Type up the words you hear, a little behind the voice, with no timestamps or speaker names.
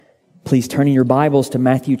Please turn in your Bibles to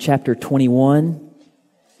Matthew chapter 21.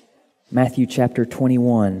 Matthew chapter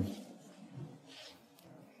 21.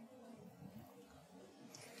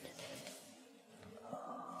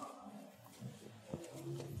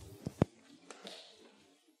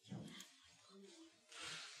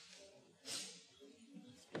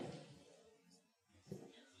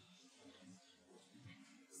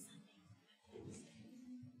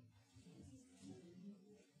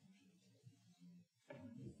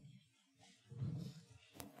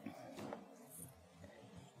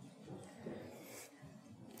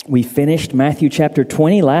 We finished Matthew chapter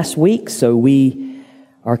 20 last week, so we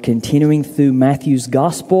are continuing through Matthew's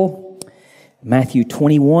Gospel, Matthew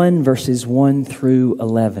 21, verses 1 through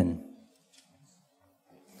 11.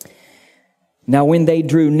 Now when they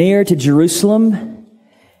drew near to Jerusalem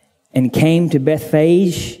and came to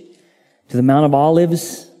Bethphage, to the Mount of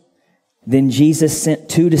Olives, then Jesus sent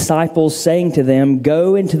 2 disciples, saying to them,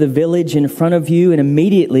 "Go into the village in front of you, and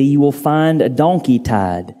immediately you will find a donkey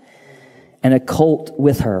tied, and a colt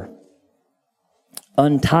with her.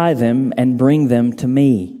 Untie them and bring them to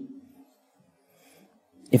me.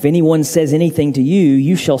 If anyone says anything to you,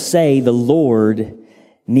 you shall say, 'The Lord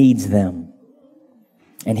needs them,'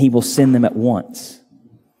 and he will send them at once."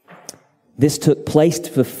 This took place to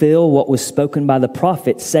fulfill what was spoken by the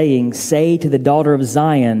prophet, saying, "Say to the daughter of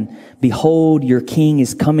Zion, Behold, your king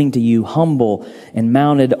is coming to you, humble and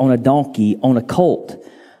mounted on a donkey, on a colt,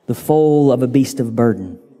 the foal of a beast of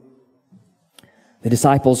burden." The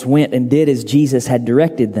disciples went and did as Jesus had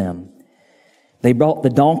directed them. They brought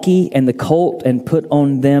the donkey and the colt and put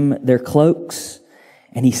on them their cloaks,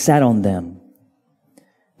 and he sat on them.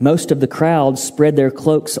 Most of the crowd spread their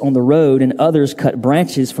cloaks on the road, and others cut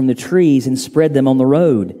branches from the trees and spread them on the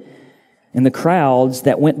road. And the crowds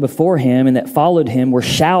that went before him and that followed him were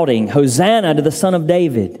shouting, "Hosanna to the Son of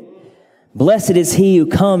David! Blessed is he who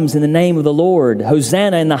comes in the name of the Lord!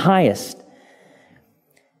 Hosanna in the highest!"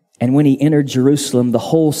 And when he entered Jerusalem, the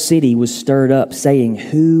whole city was stirred up, saying,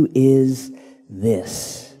 "Who is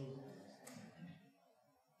this?"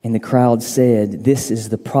 And the crowd said, "This is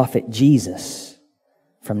the prophet Jesus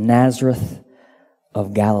from Nazareth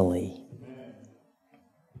of Galilee."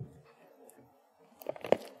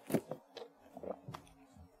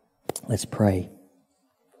 Let's pray.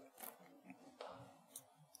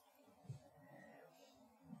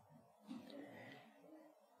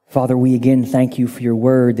 Father, we again thank you for your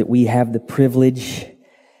word, that we have the privilege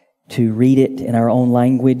to read it in our own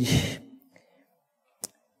language.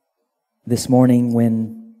 This morning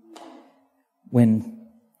when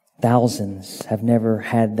thousands have never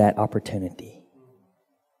had that opportunity.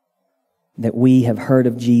 That we have heard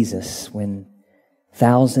of Jesus when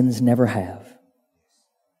thousands never have.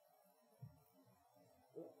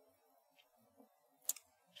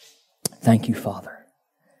 Thank you, Father.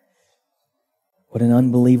 What an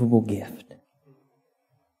unbelievable gift.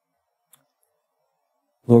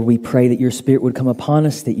 Lord, we pray that your Spirit would come upon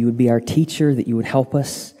us, that you would be our teacher, that you would help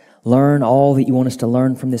us learn all that you want us to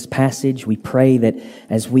learn from this passage. We pray that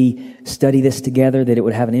as we study this together, that it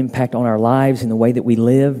would have an impact on our lives in the way that we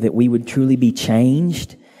live, that we would truly be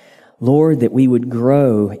changed. Lord, that we would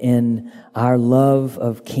grow in our love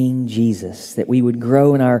of King Jesus, that we would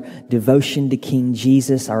grow in our devotion to King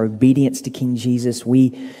Jesus, our obedience to King Jesus.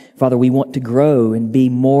 Father, we want to grow and be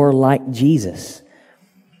more like Jesus.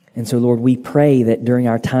 And so, Lord, we pray that during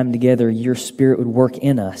our time together, your Spirit would work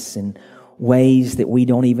in us in ways that we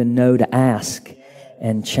don't even know to ask,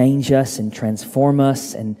 and change us and transform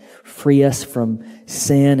us and free us from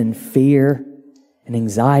sin and fear and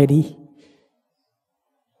anxiety.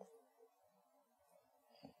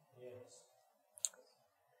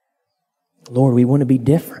 Lord, we want to be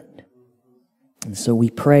different. And so we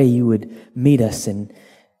pray you would meet us and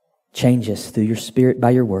change us through your Spirit by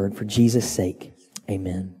your word. For Jesus' sake,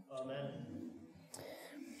 amen.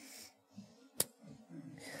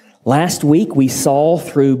 Last week we saw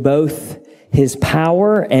through both his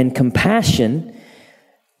power and compassion,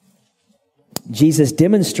 Jesus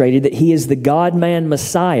demonstrated that he is the God-man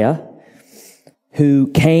Messiah who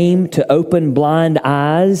came to open blind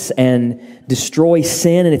eyes and destroy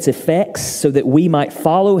sin and its effects so that we might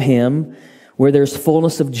follow him where there's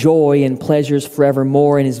fullness of joy and pleasures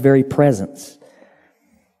forevermore in his very presence.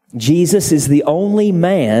 Jesus is the only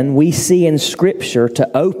man we see in Scripture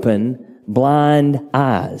to open blind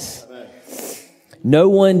eyes. No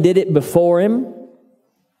one did it before him,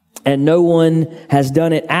 and no one has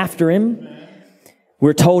done it after him.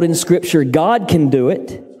 We're told in Scripture God can do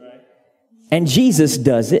it, and Jesus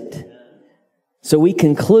does it. So we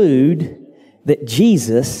conclude that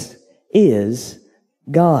Jesus is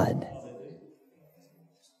God.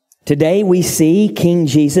 Today we see King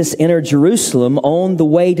Jesus enter Jerusalem on the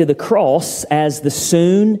way to the cross as the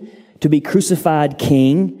soon-to-be crucified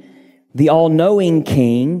King, the all-knowing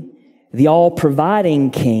King, the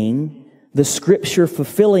all-providing King, the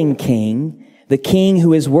Scripture-fulfilling King, the King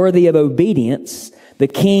who is worthy of obedience, the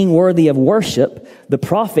King worthy of worship, the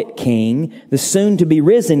prophet King, the soon-to-be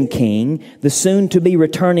risen King, the soon-to-be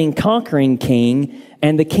returning conquering King,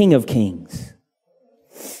 and the King of Kings.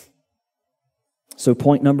 So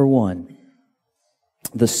point number one,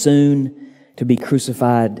 the soon-to-be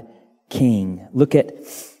crucified King. Look at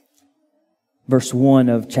verse 1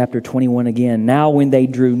 of chapter 21 again. Now when they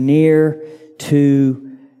drew near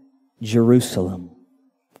to Jerusalem.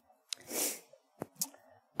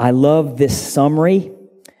 I love this summary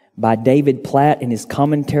by David Platt in his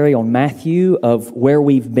commentary on Matthew of where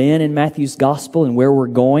we've been in Matthew's gospel and where we're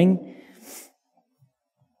going.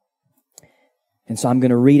 And so I'm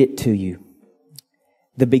going to read it to you.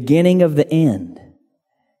 The beginning of the end.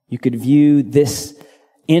 You could view this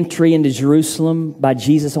entry into Jerusalem by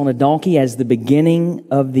Jesus on a donkey as the beginning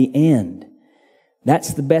of the end.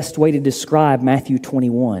 That's the best way to describe Matthew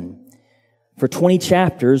 21. For 20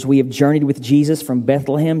 chapters, we have journeyed with Jesus from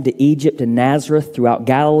Bethlehem to Egypt and Nazareth, throughout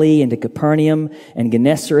Galilee, into Capernaum and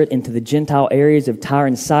Gennesaret, into the Gentile areas of Tyre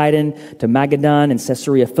and Sidon, to Magadan and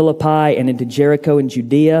Caesarea Philippi, and into Jericho and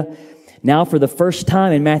Judea. Now, for the first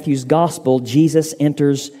time in Matthew's gospel, Jesus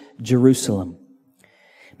enters Jerusalem.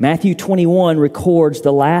 Matthew 21 records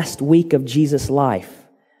the last week of Jesus' life.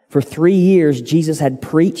 For 3 years, Jesus had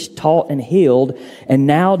preached, taught, and healed, and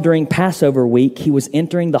now during Passover week, he was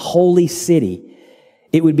entering the holy city.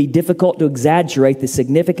 It would be difficult to exaggerate the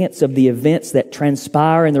significance of the events that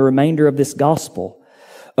transpire in the remainder of this gospel.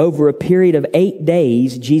 Over a period of 8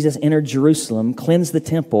 days, Jesus entered Jerusalem, cleansed the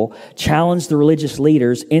temple, challenged the religious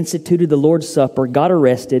leaders, instituted the Lord's Supper, got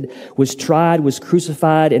arrested, was tried, was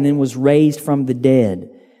crucified, and then was raised from the dead.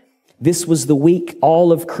 This was the week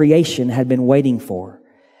all of creation had been waiting for.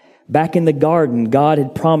 Back in the garden, God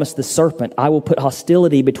had promised the serpent, I will put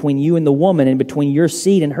hostility between you and the woman and between your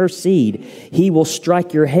seed and her seed. He will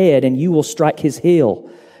strike your head and you will strike his heel.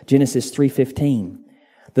 Genesis 3:15.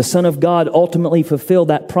 The Son of God ultimately fulfilled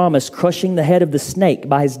that promise, crushing the head of the snake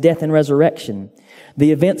by his death and resurrection.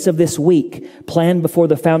 The events of this week, planned before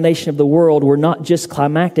the foundation of the world, were not just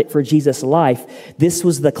climactic for Jesus' life. This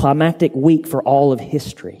was the climactic week for all of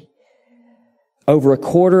history. Over a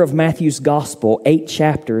quarter of Matthew's gospel, 8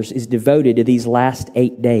 chapters, is devoted to these last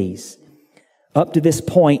 8 days. Up to this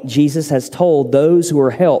point, Jesus has told those who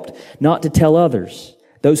were helped not to tell others,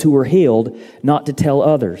 those who were healed not to tell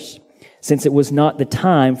others, since it was not the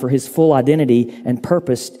time for his full identity and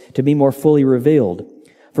purpose to be more fully revealed.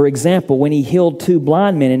 For example, when he healed 2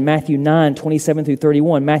 blind men in Matthew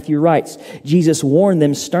 9:27-31, Matthew writes, Jesus warned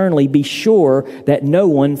them sternly, be sure that no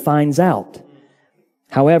one finds out.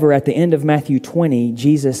 However, at the end of Matthew 20,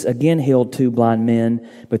 Jesus again healed 2 blind men,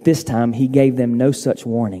 but this time he gave them no such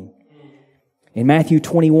warning. In Matthew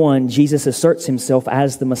 21, Jesus asserts himself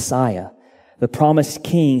as the Messiah, the promised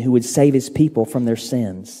king who would save his people from their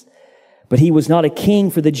sins. But he was not a king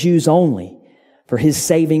for the Jews only, for his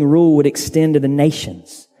saving rule would extend to the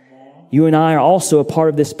nations. You and I are also a part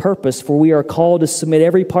of this purpose, for we are called to submit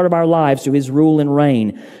every part of our lives to his rule and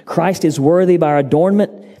reign. Christ is worthy of our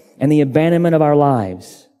adornment and the abandonment of our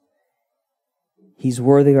lives. He's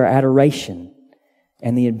worthy of our adoration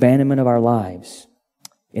and the abandonment of our lives.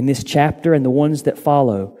 In this chapter and the ones that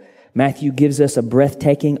follow, Matthew gives us a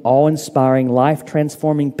breathtaking, awe-inspiring,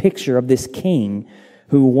 life-transforming picture of this king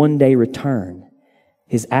who will one day return.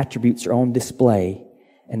 His attributes are on display,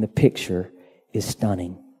 and the picture is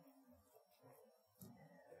stunning.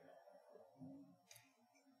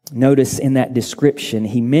 Notice in that description,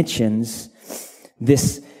 he mentions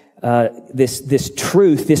this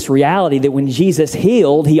truth, this reality that when Jesus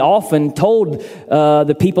healed, he often told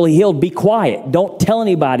the people he healed, be quiet, don't tell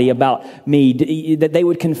anybody about me, that they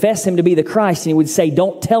would confess him to be the Christ, and he would say,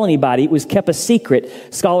 don't tell anybody. It was kept a secret.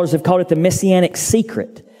 Scholars have called it the messianic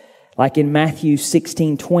secret. Like in Matthew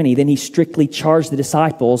 16:20, then he strictly charged the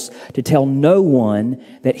disciples to tell no one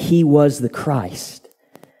that he was the Christ.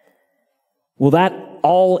 Well, that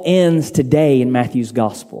all ends today in Matthew's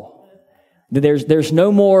gospel. There's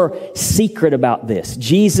no more secret about this.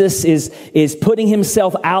 Jesus is putting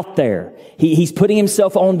himself out there. He's putting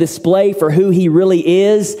himself on display for who he really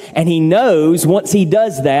is, and he knows once he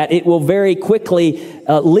does that, it will very quickly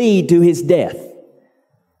lead to his death.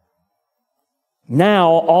 Now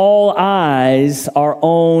all eyes are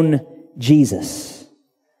on Jesus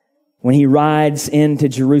when he rides into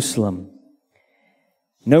Jerusalem.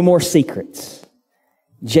 No more secrets.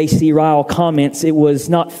 J.C. Ryle comments, "It was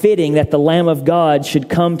not fitting that the Lamb of God should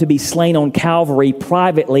come to be slain on Calvary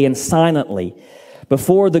privately and silently.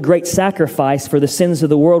 Before the great sacrifice for the sins of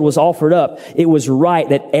the world was offered up, it was right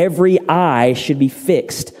that every eye should be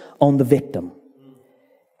fixed on the victim.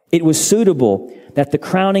 It was suitable that the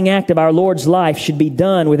crowning act of our Lord's life should be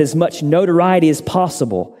done with as much notoriety as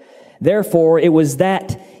possible. Therefore, it was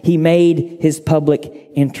that He made His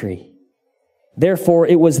public entry. Therefore,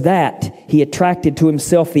 it was that He attracted to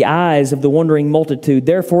Himself the eyes of the wondering multitude.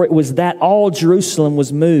 Therefore, it was that all Jerusalem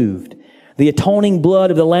was moved. The atoning blood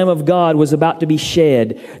of the Lamb of God was about to be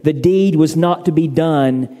shed. The deed was not to be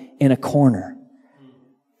done in a corner."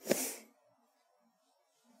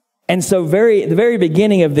 And so the very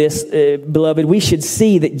beginning of this, beloved, we should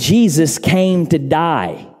see that Jesus came to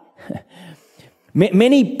die.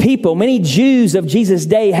 Many people, many Jews of Jesus'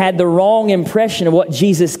 day had the wrong impression of what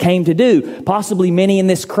Jesus came to do. Possibly many in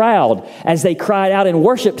this crowd, as they cried out and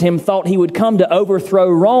worshiped Him, thought He would come to overthrow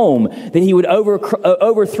Rome, that He would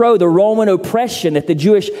overthrow the Roman oppression that the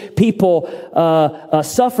Jewish people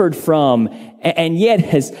suffered from. And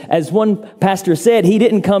yet, as one pastor said, He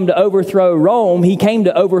didn't come to overthrow Rome, He came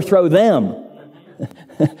to overthrow them.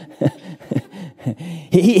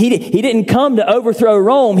 He didn't come to overthrow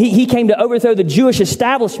Rome. He came to overthrow the Jewish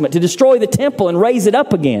establishment, to destroy the temple and raise it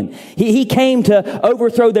up again. He came to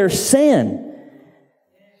overthrow their sin.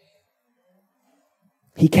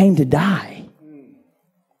 He came to die.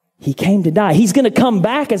 He came to die. He's going to come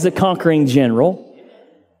back as a conquering general.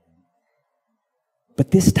 But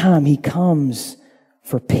this time He comes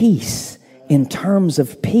for peace, in terms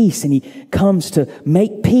of peace. And He comes to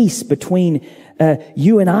make peace between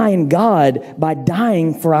you and I and God by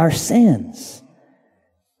dying for our sins.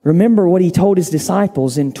 Remember what He told His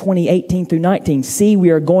disciples in 20:18 through 19. "See, we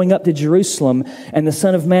are going up to Jerusalem, and the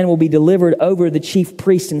Son of Man will be delivered over the chief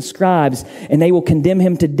priests and scribes, and they will condemn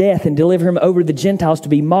Him to death and deliver Him over to the Gentiles to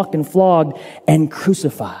be mocked and flogged and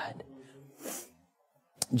crucified."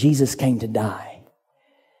 Jesus came to die.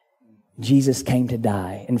 Jesus came to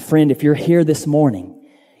die. And friend, if you're here this morning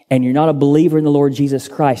and you're not a believer in the Lord Jesus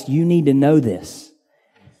Christ, you need to know this,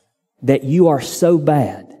 that you are so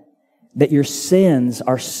bad, that your sins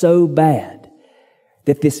are so bad,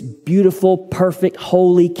 that this beautiful, perfect,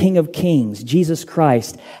 holy King of Kings, Jesus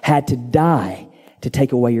Christ, had to die to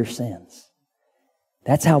take away your sins.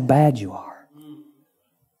 That's how bad you are.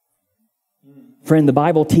 Friend, the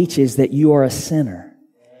Bible teaches that you are a sinner,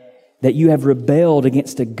 that you have rebelled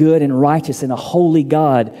against a good and righteous and a holy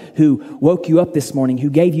God who woke you up this morning, who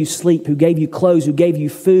gave you sleep, who gave you clothes, who gave you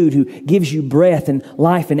food, who gives you breath and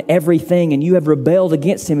life and everything, and you have rebelled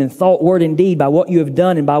against Him in thought, word, and deed by what you have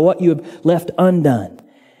done and by what you have left undone.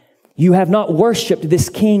 You have not worshiped this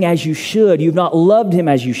King as you should. You've not loved Him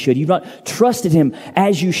as you should. You've not trusted Him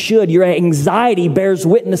as you should. Your anxiety bears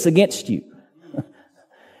witness against you.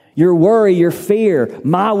 Your worry, your fear,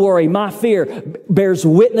 my fear bears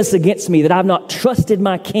witness against me that I've not trusted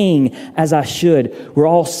my King as I should. We're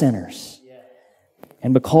all sinners.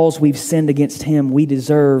 And because we've sinned against Him, we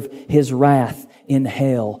deserve His wrath in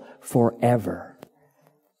hell forever.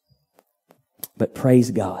 But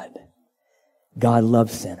praise God. God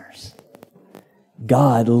loves sinners.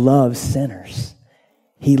 God loves sinners.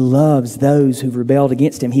 He loves those who've rebelled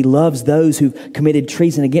against Him. He loves those who've committed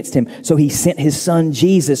treason against Him. So He sent His Son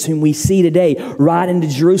Jesus, whom we see today, ride into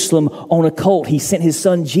Jerusalem on a colt. He sent His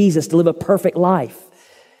Son Jesus to live a perfect life,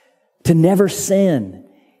 to never sin.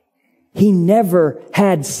 He never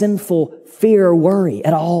had sinful fear or worry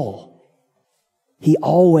at all. He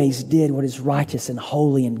always did what is righteous and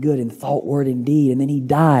holy and good in thought, word, and deed. And then He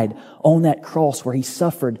died on that cross where He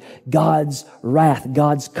suffered God's wrath,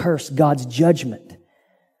 God's curse, God's judgment.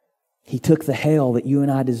 He took the hell that you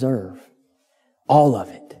and I deserve. All of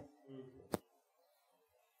it.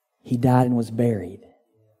 He died and was buried.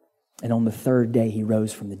 And on the third day, He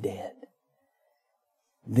rose from the dead.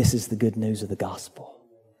 This is the good news of the gospel.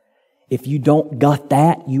 If you don't got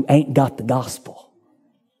that, you ain't got the gospel.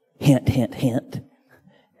 Hint, hint, hint.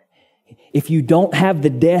 If you don't have the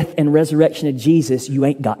death and resurrection of Jesus, you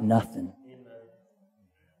ain't got nothing.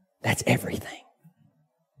 That's everything.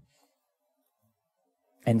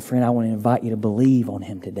 And friend, I want to invite you to believe on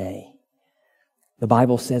Him today. The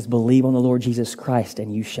Bible says, believe on the Lord Jesus Christ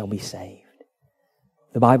and you shall be saved.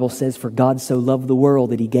 The Bible says, for God so loved the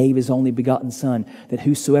world that He gave His only begotten Son, that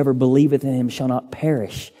whosoever believeth in Him shall not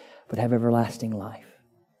perish, but have everlasting life.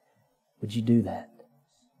 Would you do that?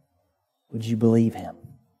 Would you believe Him?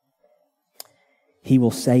 He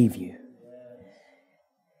will save you.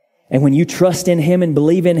 And when you trust in Him and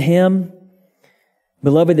believe in Him,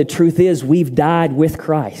 beloved, the truth is we've died with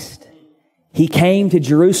Christ. He came to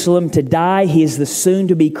Jerusalem to die. He is the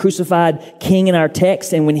soon-to-be crucified King in our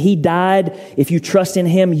text. And when He died, if you trust in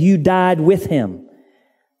Him, you died with Him.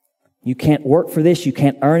 You can't work for this. You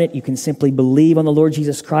can't earn it. You can simply believe on the Lord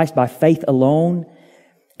Jesus Christ by faith alone.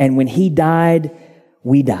 And when He died,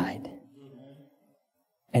 we died.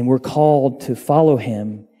 And we're called to follow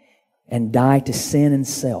Him and die to sin and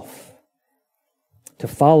self. To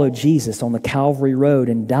follow Jesus on the Calvary road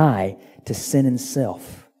and die to sin and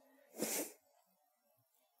self.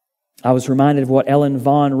 I was reminded of what Ellen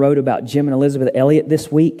Vaughn wrote about Jim and Elizabeth Elliot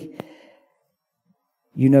this week.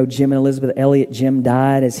 You know Jim and Elizabeth Elliot. Jim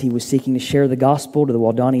died as he was seeking to share the gospel to the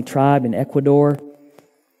Waodani tribe in Ecuador.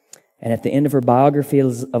 And at the end of her biography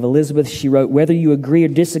of Elizabeth, she wrote, "Whether you agree or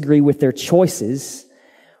disagree with their choices,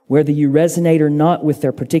 whether you resonate or not with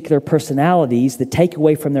their particular personalities, the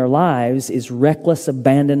takeaway from their lives is reckless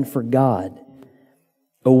abandon for God.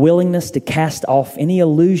 A willingness to cast off any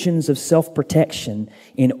illusions of self-protection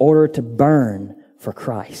in order to burn for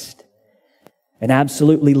Christ. An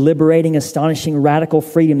absolutely liberating, astonishing, radical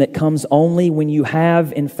freedom that comes only when you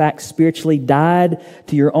have, in fact, spiritually died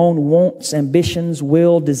to your own wants, ambitions,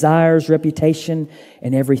 will, desires, reputation,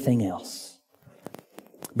 and everything else.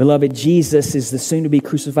 Beloved, Jesus is the soon-to-be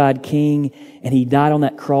crucified King, and He died on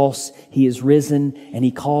that cross. He is risen, and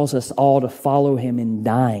He calls us all to follow Him in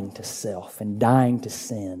dying to self and dying to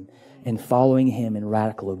sin and following Him in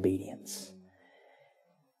radical obedience.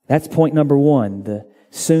 That's point number one, the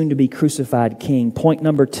soon-to-be crucified King. Point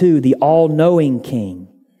number two, the all-knowing King.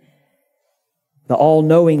 The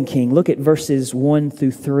all-knowing King. Look at verses 1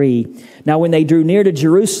 through 3. Now when they drew near to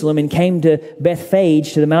Jerusalem and came to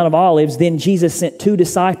Bethphage, to the Mount of Olives, then Jesus sent 2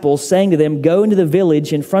 disciples, saying to them, "Go into the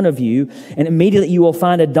village in front of you, and immediately you will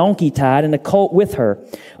find a donkey tied and a colt with her.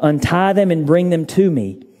 Untie them and bring them to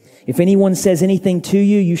me. If anyone says anything to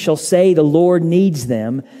you, you shall say, 'The Lord needs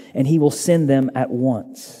them,' and He will send them at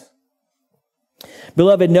once."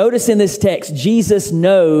 Beloved, notice in this text, Jesus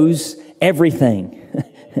knows everything.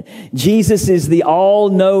 Jesus is the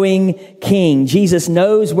all-knowing King. Jesus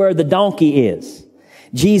knows where the donkey is.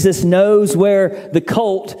 Jesus knows where the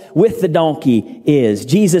colt with the donkey is.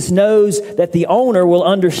 Jesus knows that the owner will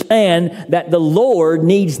understand that the Lord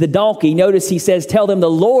needs the donkey. Notice He says, tell them the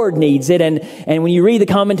Lord needs it. And when you read the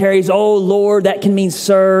commentaries, oh Lord, that can mean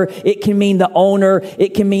sir. It can mean the owner.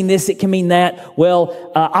 It can mean this. It can mean that. Well,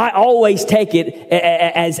 I always take it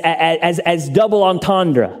as double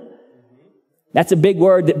entendre. That's a big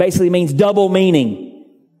word that basically means double meaning.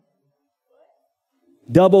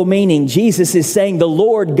 Double meaning. Jesus is saying the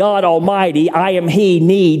Lord God Almighty, I am He,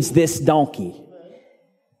 needs this donkey.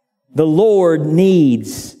 The Lord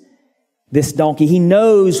needs this donkey. He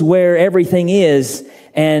knows where everything is,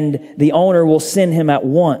 and the owner will send him at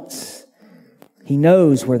once. He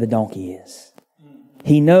knows where the donkey is.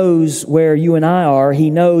 He knows where you and I are. He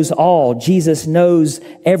knows all. Jesus knows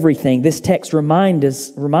everything. This text reminds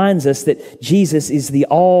us that Jesus is the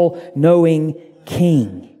all-knowing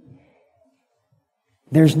King.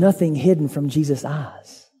 There's nothing hidden from Jesus'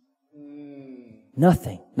 eyes.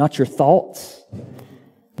 Nothing. Not your thoughts,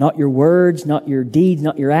 not your words, not your deeds,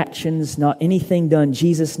 not your actions, not anything done.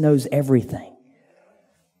 Jesus knows everything.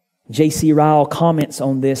 J.C. Ryle comments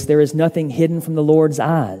on this. There is nothing hidden from the Lord's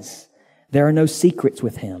eyes. There are no secrets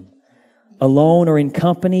with Him. Alone or in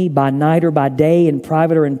company, by night or by day, in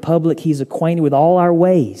private or in public, He's acquainted with all our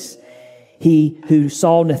ways. He who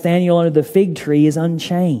saw Nathanael under the fig tree is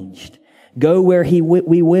unchanged. Go where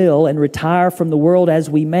we will and retire from the world as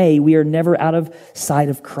we may, we are never out of sight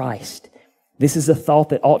of Christ. This is a thought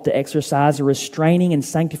that ought to exercise a restraining and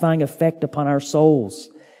sanctifying effect upon our souls.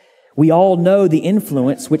 We all know the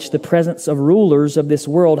influence which the presence of rulers of this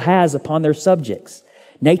world has upon their subjects.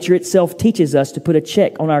 Nature itself teaches us to put a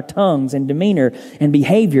check on our tongues and demeanor and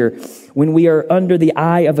behavior when we are under the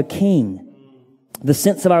eye of a king. The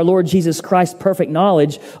sense of our Lord Jesus Christ's perfect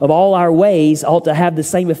knowledge of all our ways ought to have the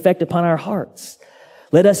same effect upon our hearts.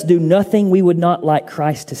 Let us do nothing we would not like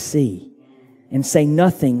Christ to see, and say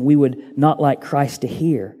nothing we would not like Christ to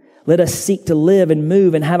hear. Let us seek to live and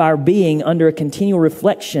move and have our being under a continual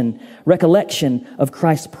recollection of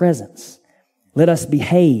Christ's presence. Let us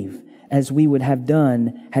behave as we would have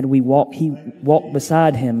done had he walked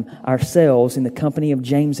beside Him ourselves in the company of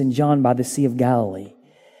James and John by the Sea of Galilee.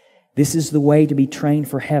 This is the way to be trained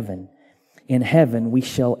for heaven. In heaven we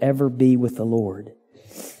shall ever be with the Lord.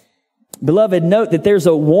 Beloved, note that there's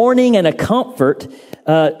a warning and a comfort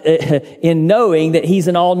in knowing that He's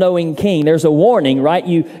an all-knowing King. There's a warning, right?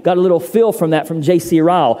 You got a little feel from that from J.C.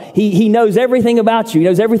 Ryle. He knows everything about you. He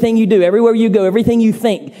knows everything you do. Everywhere you go, everything you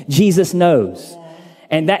think, Jesus knows.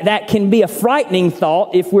 And that can be a frightening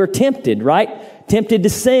thought if we're tempted, right? tempted to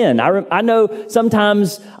sin. I know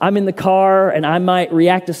sometimes I'm in the car and I might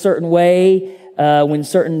react a certain way when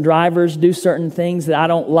certain drivers do certain things that I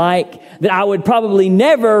don't like, that I would probably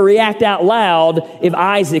never react out loud if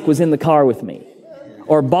Isaac was in the car with me,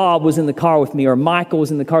 or Bob was in the car with me, or Michael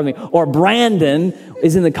was in the car with me, or Brandon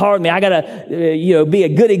is in the car with me. I gotta, be a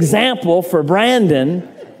good example for Brandon.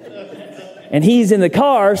 And he's in the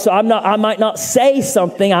car, so I might not say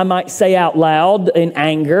something I might say out loud in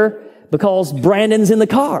anger because Brandon's in the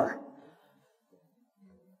car.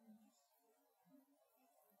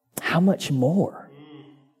 How much more?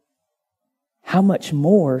 How much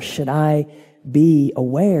more should I be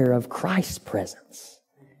aware of Christ's presence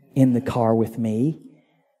in the car with me?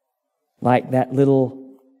 Like that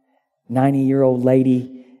little 90-year-old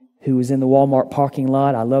lady who was in the Walmart parking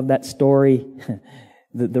lot. I love that story.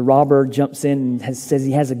 The robber jumps in and says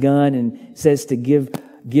he has a gun and says to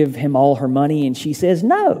give him all her money. And she says,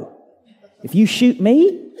 no. If you shoot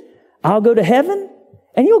me, I'll go to heaven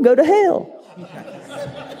and you'll go to hell.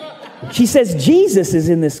 She says, Jesus is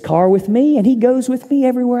in this car with me and he goes with me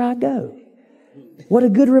everywhere I go. What a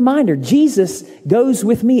good reminder. Jesus goes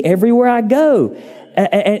with me everywhere I go.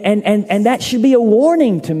 And that should be a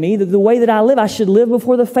warning to me that the way that I live, I should live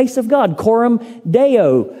before the face of God. Coram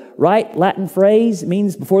Deo, right? Latin phrase,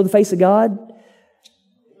 means before the face of God.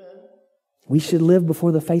 We should live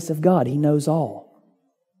before the face of God. He knows all.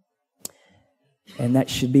 And that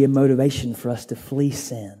should be a motivation for us to flee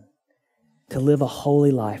sin, to live a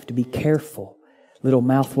holy life, to be careful, little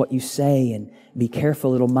mouth what you say, and be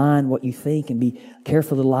careful, little mind what you think, and be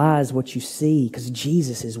careful, little eyes what you see, because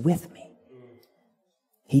Jesus is with me.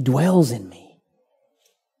 He dwells in me.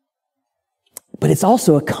 But it's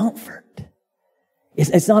also a comfort.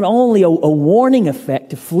 It's not only a warning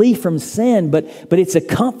effect to flee from sin, but it's a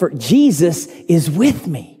comfort. Jesus is with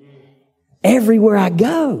me everywhere I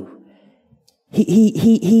go.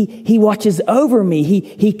 He watches over me.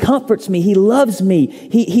 He comforts me. He loves me.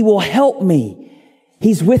 He will help me.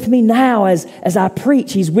 He's with me now as I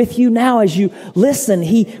preach. He's with you now as you listen.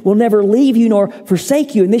 He will never leave you nor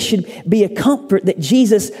forsake you. And this should be a comfort that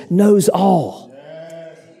Jesus knows all.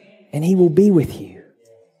 And He will be with you.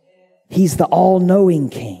 He's the all-knowing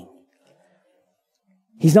King.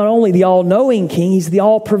 He's not only the all-knowing King, He's the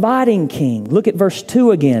all-providing King. Look at verse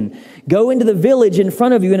 2 again. Go into the village in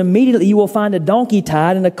front of you, and immediately you will find a donkey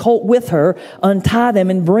tied and a colt with her. Untie them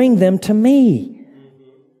and bring them to me.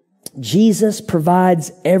 Jesus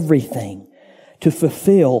provides everything to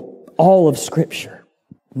fulfill all of Scripture.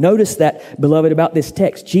 Notice that, beloved, about this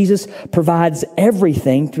text. Jesus provides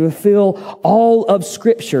everything to fulfill all of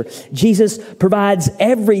Scripture. Jesus provides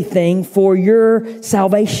everything for your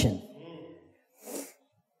salvation.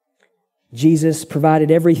 Jesus provided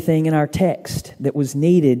everything in our text that was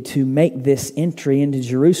needed to make this entry into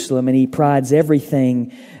Jerusalem, and He provides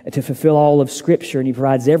everything to fulfill all of Scripture, and He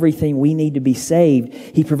provides everything we need to be saved.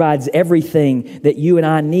 He provides everything that you and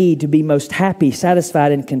I need to be most happy,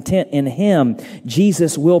 satisfied, and content in Him.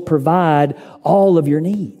 Jesus will provide all of your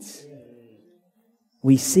needs.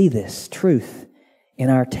 We see this truth in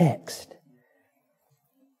our text.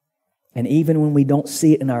 And even when we don't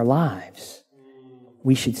see it in our lives,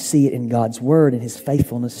 we should see it in God's Word and His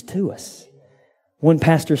faithfulness to us. One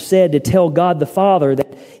pastor said to tell God the Father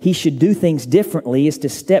that He should do things differently is to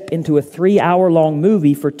step into a 3-hour-long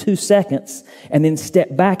movie for 2 seconds and then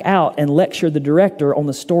step back out and lecture the director on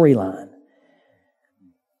the storyline.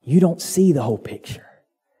 You don't see the whole picture.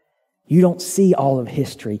 You don't see all of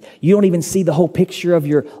history. You don't even see the whole picture of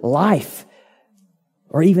your life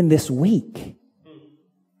or even this week.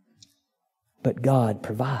 But God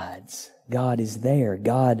provides. God is there.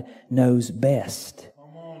 God knows best.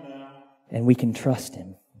 And we can trust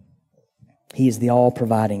Him. He is the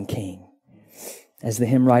all-providing King. As the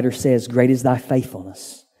hymn writer says, great is Thy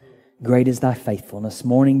faithfulness. Great is Thy faithfulness.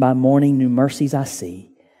 Morning by morning, new mercies I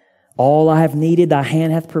see. All I have needed, Thy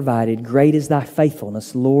hand hath provided. Great is Thy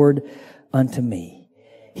faithfulness, Lord, unto me.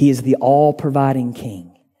 He is the all-providing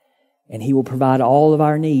King. And He will provide all of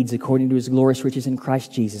our needs according to His glorious riches in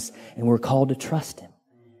Christ Jesus. And we're called to trust Him.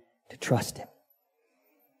 To trust Him.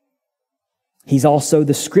 He's also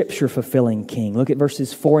the Scripture-fulfilling King. Look at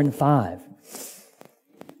verses 4 and 5.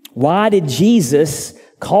 Why did Jesus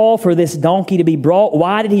call for this donkey to be brought?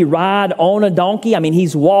 Why did He ride on a donkey? I mean,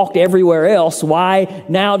 He's walked everywhere else. Why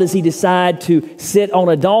now does He decide to sit on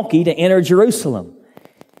a donkey to enter Jerusalem?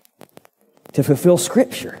 To fulfill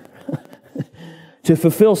Scripture. To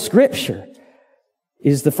fulfill Scripture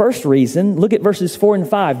is the first reason. Look at verses 4 and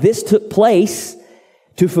 5. This took place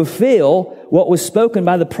to fulfill what was spoken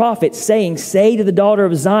by the prophet, saying, say to the daughter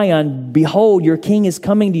of Zion, behold, your king is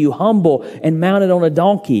coming to you, humble and mounted on a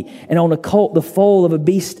donkey, and on a colt, the foal of a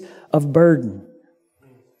beast of burden.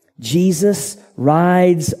 Jesus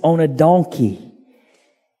rides on a donkey.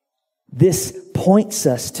 This points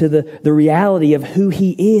us to the reality of who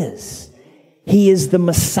He is. He is the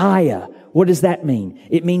Messiah. What does that mean?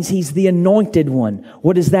 It means He's the anointed one.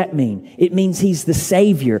 What does that mean? It means He's the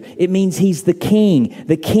Savior. It means He's the King.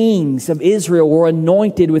 The kings of Israel were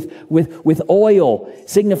anointed with oil,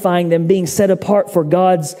 signifying them being set apart for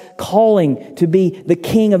God's calling to be the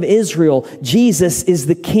King of Israel. Jesus is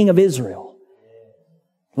the King of Israel,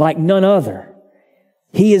 like none other.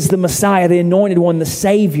 He is the Messiah, the anointed one, the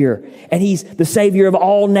Savior. And He's the Savior of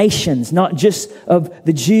all nations, not just of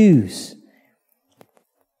the Jews.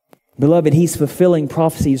 Beloved, He's fulfilling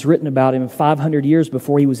prophecies written about Him 500 years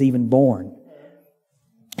before He was even born.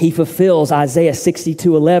 He fulfills Isaiah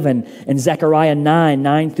 62:11 and Zechariah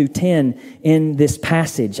 9 through 10 in this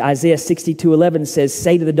passage. Isaiah 62:11 says,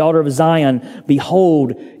 say to the daughter of Zion,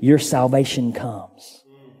 behold, your salvation comes.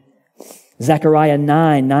 Zechariah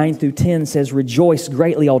 9 through 10 says, rejoice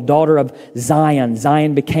greatly, O daughter of Zion.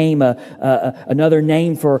 Zion became another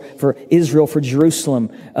name for Israel, for Jerusalem.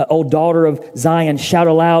 O daughter of Zion, shout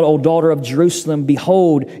aloud, O daughter of Jerusalem,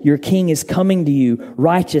 behold, your king is coming to you.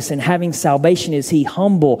 Righteous and having salvation is He,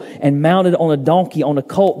 humble and mounted on a donkey, on a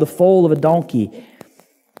colt, the foal of a donkey.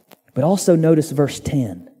 But also notice verse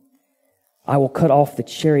 10. I will cut off the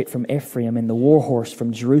chariot from Ephraim and the war horse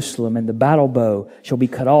from Jerusalem, and the battle bow shall be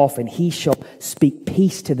cut off, and He shall speak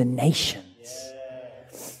peace to the nations.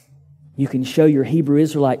 You can show your Hebrew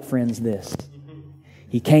Israelite friends this.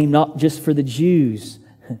 He came not just for the Jews,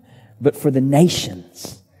 but for the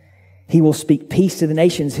nations. He will speak peace to the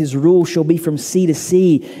nations. His rule shall be from sea to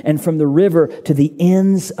sea and from the river to the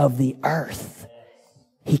ends of the earth.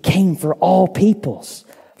 He came for all peoples,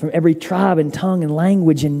 from every tribe and tongue and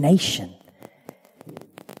language and nation.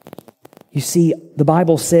 You see, the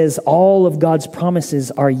Bible says all of God's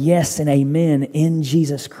promises are yes and amen in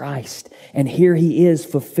Jesus Christ. And here He is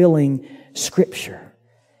fulfilling Scripture.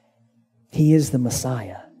 He is the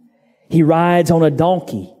Messiah. He rides on a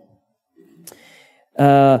donkey.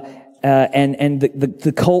 And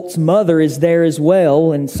the colt's mother is there as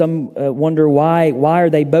well. And some wonder why are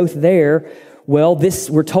they both there? Well,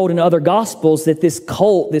 we're told in other Gospels that this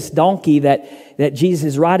colt, this donkey that Jesus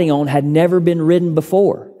is riding on, had never been ridden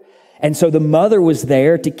before. And so the mother was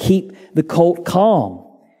there to keep the colt calm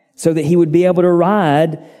so that he would be able to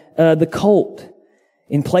ride the colt.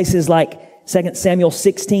 In places like 2 Samuel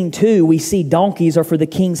 16:2, we see donkeys are for the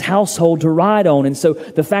king's household to ride on. And so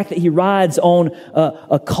the fact that he rides on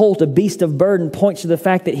a colt, a beast of burden, points to the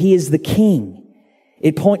fact that he is the king.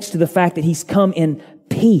 It points to the fact that He's come in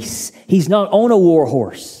peace. He's not on a war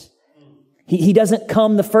horse. He doesn't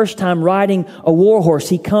come the first time riding a war horse.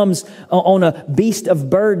 He comes on a beast of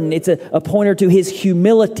burden. It's a pointer to His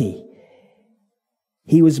humility.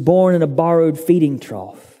 He was born in a borrowed feeding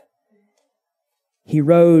trough. He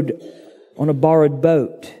rode on a borrowed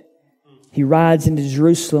boat. He rides into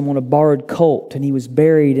Jerusalem on a borrowed colt, and He was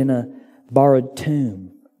buried in a borrowed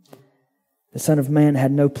tomb. The Son of Man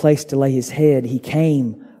had no place to lay His head. He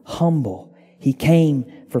came humble. He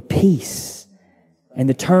came for peace. And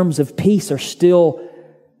the terms of peace are still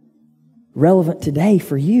relevant today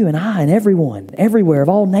for you and I and everyone, everywhere, of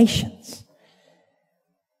all nations.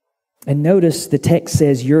 And notice the text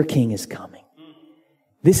says, your king is coming.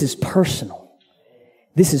 This is personal.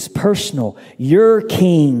 This is personal. Your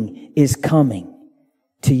king is coming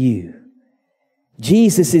to you.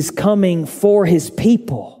 Jesus is coming for His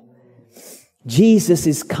people. Jesus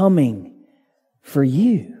is coming for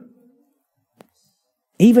you.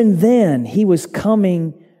 Even then, He was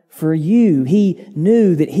coming for you. He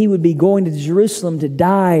knew that He would be going to Jerusalem to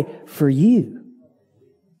die for you.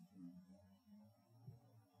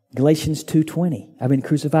 Galatians 2:20, I've been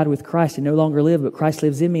crucified with Christ and no longer live, but Christ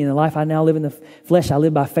lives in me. And the life I now live in the flesh, I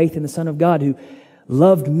live by faith in the Son of God who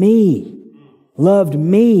loved me,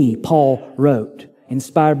 Paul wrote,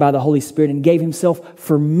 inspired by the Holy Spirit, and gave Himself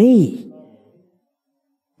for me.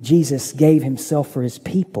 Jesus gave Himself for His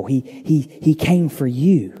people. He came for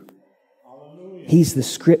you. He's the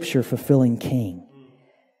Scripture fulfilling King.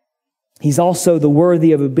 He's also the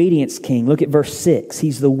worthy of obedience King. Look at verse 6.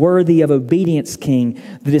 He's the worthy of obedience King.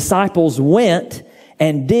 The disciples went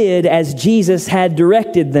and did as Jesus had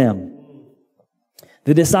directed them.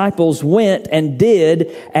 The disciples went and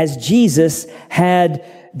did as Jesus had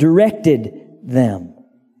directed them.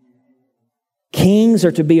 Kings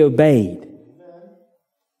are to be obeyed.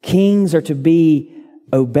 Kings are to be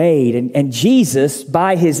obeyed. And Jesus,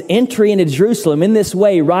 by his entry into Jerusalem in this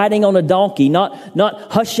way, riding on a donkey,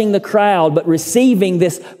 not hushing the crowd, but receiving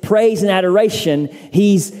this praise and adoration,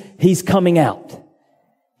 he's coming out.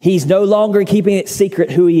 He's no longer keeping it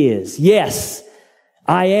secret who he is. Yes,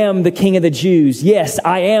 I am the King of the Jews. Yes,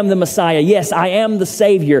 I am the Messiah. Yes, I am the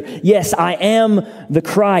Savior. Yes, I am the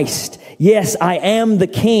Christ. Yes, I am the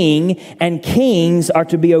King, and kings are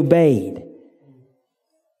to be obeyed.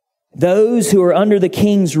 Those who are under the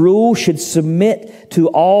king's rule should submit to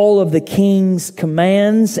all of the king's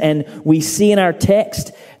commands, and we see in our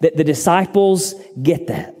text that the disciples get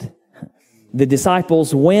that. The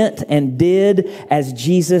disciples went and did as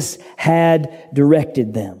Jesus had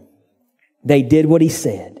directed them. They did what he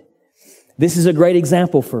said. This is a great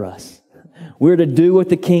example for us. We're to do what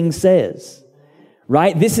the king says,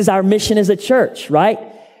 right? This is our mission as a church, right?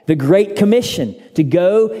 The Great Commission, to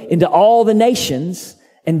go into all the nations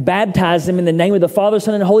and baptize them in the name of the Father,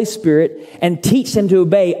 Son, and Holy Spirit, and teach them to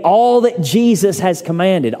obey all that Jesus has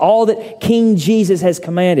commanded, all that King Jesus has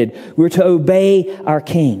commanded. We're to obey our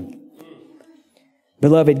King.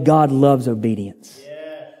 Beloved, God loves obedience.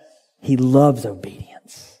 He loves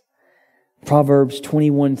obedience. Proverbs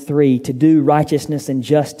 21:3, to do righteousness and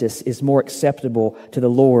justice is more acceptable to the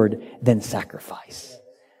Lord than sacrifice.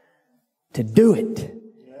 To do it.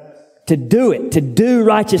 To do it. To do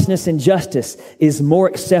righteousness and justice is more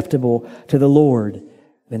acceptable to the Lord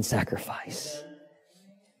than sacrifice.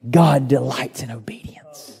 God delights in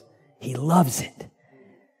obedience. He loves it.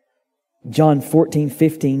 John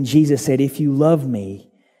 14:15, Jesus said, if you love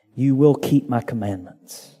me, you will keep my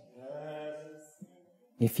commandments.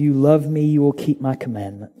 If you love me, you will keep my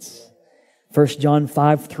commandments. 1 John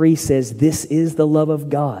 5:3 says, this is the love of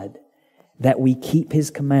God, that we keep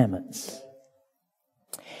his commandments.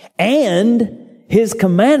 And his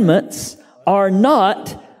commandments are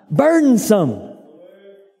not burdensome.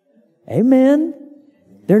 Amen.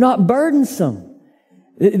 They're not burdensome.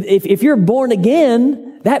 If you're born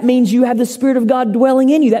again, that means you have the Spirit of God dwelling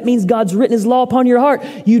in you. That means God's written his law upon your heart.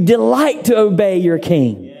 You delight to obey your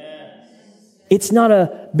King. It's not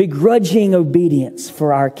a begrudging obedience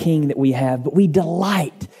for our King that we have, but we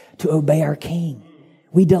delight to obey our King.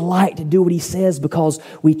 We delight to do what he says because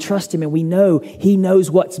we trust him and we know he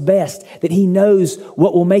knows what's best, that he knows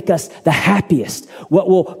what will make us the happiest, what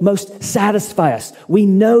will most satisfy us. We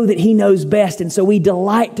know that he knows best, and so we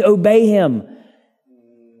delight to obey him.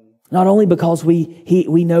 Not only because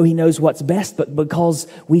we know he knows what's best, but because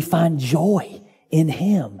we find joy in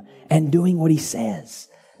him and doing what he says.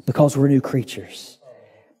 Because we're new creatures.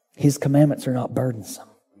 His commandments are not burdensome.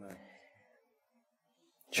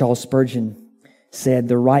 Charles Spurgeon said,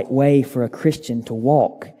 the right way for a Christian to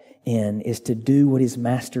walk in is to do what his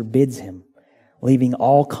master bids him, leaving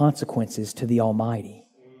all consequences to the Almighty.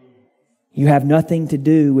 You have nothing to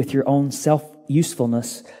do with your own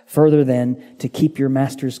self-usefulness further than to keep your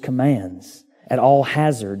master's commands at all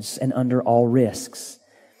hazards and under all risks.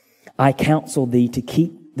 I counsel thee to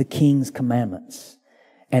keep the king's commandments.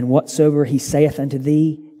 And whatsoever he saith unto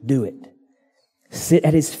thee, do it. Sit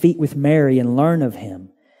at his feet with Mary and learn of him.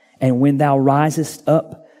 And when thou risest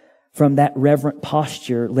up from that reverent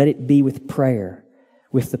posture, let it be with prayer.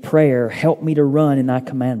 With the prayer, help me to run in thy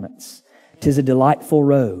commandments. 'Tis a delightful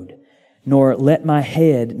road. Nor let my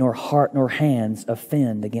head, nor heart, nor hands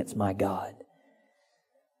offend against my God.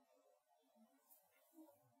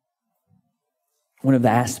 One of the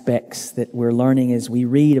aspects that we're learning as we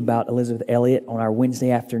read about Elizabeth Elliot on our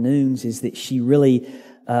Wednesday afternoons is that she really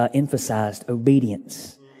emphasized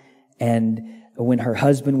obedience. And when her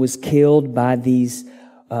husband was killed by this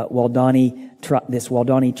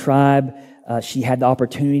Waodani tribe, she had the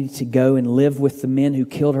opportunity to go and live with the men who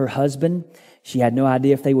killed her husband. She had no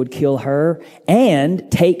idea if they would kill her,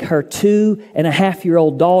 and take her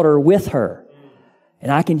 2.5-year-old daughter with her.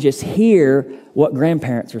 And I can just hear what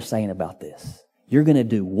grandparents are saying about this. You're going to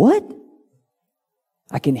do what?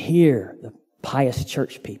 I can hear the pious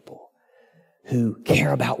church people who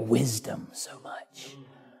care about wisdom so much.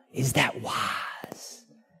 Is that wise?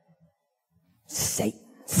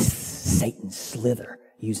 Satan slither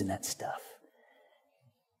using that stuff.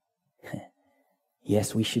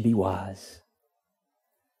 Yes, we should be wise.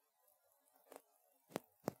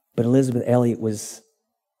 But Elizabeth Elliot was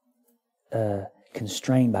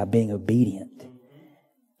constrained by being obedient.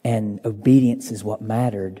 And obedience is what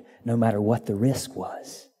mattered, no matter what the risk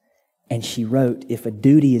was. And she wrote, if a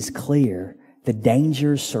duty is clear, the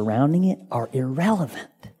dangers surrounding it are irrelevant.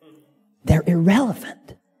 They're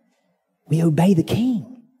irrelevant. We obey the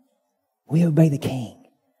King. We obey the King,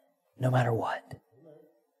 no matter what.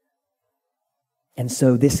 And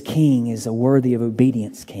so this king is a worthy of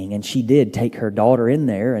obedience king. And she did take her daughter in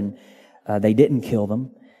there, and they didn't kill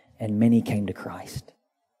them, and many came to Christ.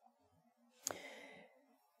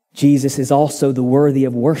 Jesus is also the worthy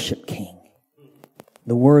of worship king.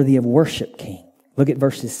 The worthy of worship king. Look at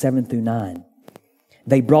verses 7 through 9.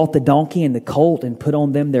 They brought the donkey and the colt and put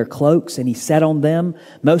on them their cloaks, and he sat on them.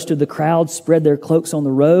 Most of the crowd spread their cloaks on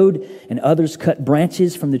the road, and others cut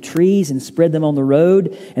branches from the trees and spread them on the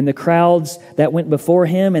road. And the crowds that went before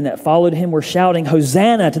him and that followed him were shouting,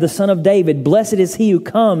 "Hosanna to the Son of David! Blessed is he who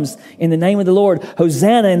comes in the name of the Lord!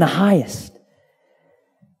 Hosanna in the highest!"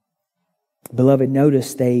 Beloved,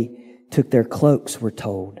 notice they took their cloaks, we're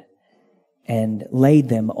told, and laid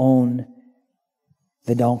them on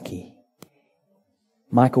the donkey.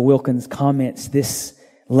 Michael Wilkins comments, this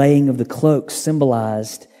laying of the cloaks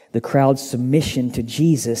symbolized the crowd's submission to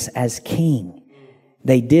Jesus as king.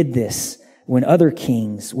 They did this when other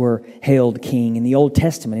kings were hailed king. In the Old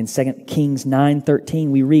Testament, in 2 Kings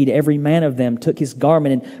 9:13, we read, "Every man of them took his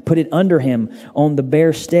garment and put it under him on the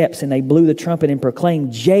bare steps, and they blew the trumpet and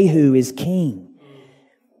proclaimed, 'Jehu is king.'"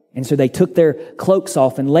 And so they took their cloaks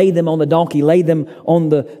off and laid them on the donkey, laid them on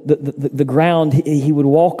the ground he would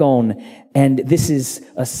walk on. And this is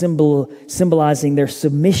a symbolizing their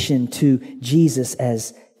submission to Jesus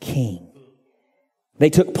as king. They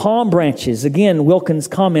took palm branches. Again, Wilkins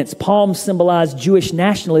comments, palms symbolized Jewish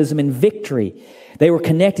nationalism and victory. They were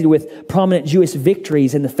connected with prominent Jewish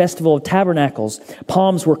victories in the Festival of Tabernacles.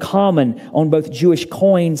 Palms were common on both Jewish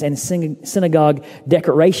coins and synagogue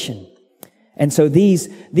decoration. And so these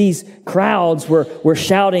crowds were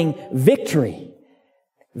shouting, "Victory!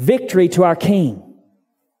 Victory to our King!"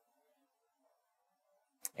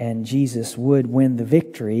 And Jesus would win the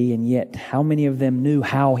victory, and yet how many of them knew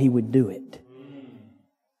how he would do it?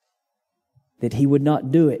 That he would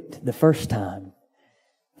not do it the first time,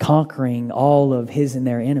 conquering all of his and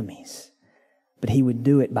their enemies, but he would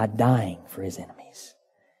do it by dying for his enemies.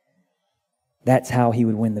 That's how he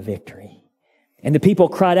would win the victory. And the people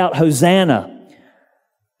cried out, "Hosanna!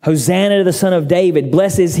 Hosanna to the Son of David!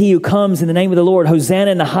 Blessed is he who comes in the name of the Lord! Hosanna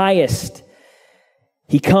in the highest!"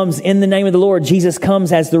 He comes in the name of the Lord. Jesus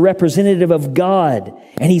comes as the representative of God,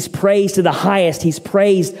 and he's praised to the highest. He's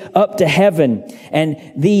praised up to heaven. And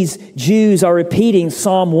these Jews are repeating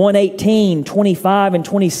Psalm 118, 25 and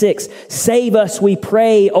 26. "Save us, we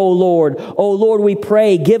pray, O Lord. O Lord, we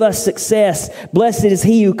pray. Give us success. Blessed is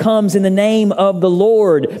he who comes in the name of the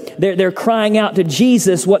Lord." They're crying out to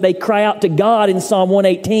Jesus what they cry out to God in Psalm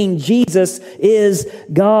 118. Jesus is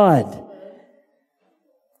God.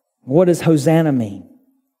 What does Hosanna mean?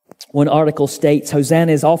 One article states,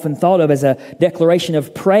 Hosanna is often thought of as a declaration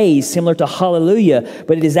of praise similar to hallelujah,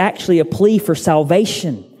 but it is actually a plea for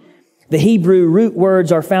salvation. The Hebrew root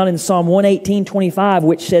words are found in Psalm 118:25,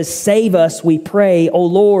 which says, "Save us, we pray, O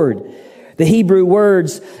Lord." The Hebrew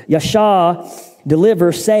words, yashah,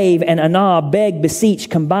 deliver, save, and anah, beg,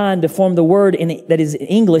 beseech, combine to form the word that is in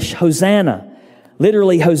English, Hosanna.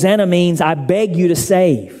 Literally, Hosanna means, I beg you to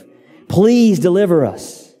save. Please deliver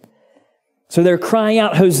us. So they're crying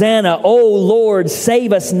out, "Hosanna, O Lord,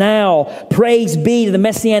 save us now. Praise be to the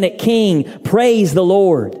Messianic King. Praise the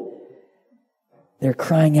Lord." They're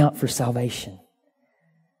crying out for salvation.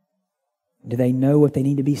 Do they know what they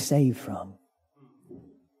need to be saved from?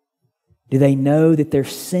 Do they know that their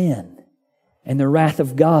sin and the wrath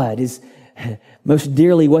of God is most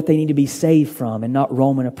dearly what they need to be saved from and not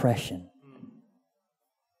Roman oppression?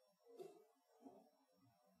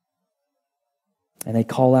 And they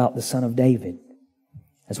call out the Son of David.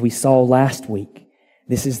 As we saw last week,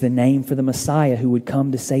 this is the name for the Messiah who would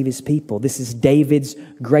come to save his people. This is David's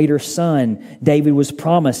greater son. David was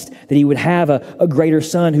promised that he would have a greater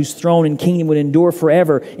son whose throne and kingdom would endure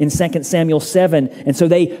forever in 2 Samuel 7. And so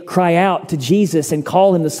they cry out to Jesus and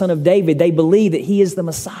call him the Son of David. They believe that he is the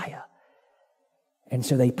Messiah. And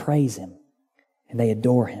so they praise him and they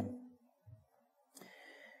adore him.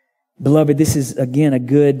 Beloved, this is again a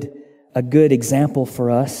good example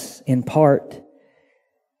for us, in part.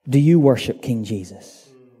 Do you worship King Jesus?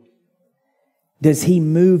 Does he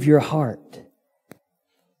move your heart?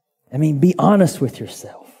 I mean, be honest with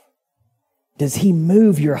yourself. Does he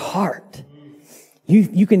move your heart?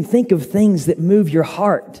 You can think of things that move your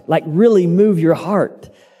heart, like really move your heart.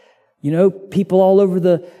 You know, people all over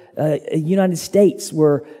the United States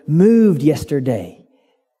were moved yesterday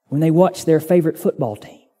when they watched their favorite football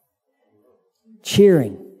team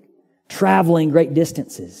cheering, traveling great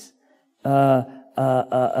distances,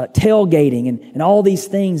 tailgating and all these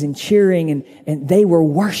things and cheering and they were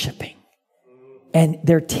worshiping. And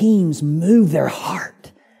their teams moved their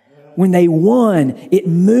heart. When they won, it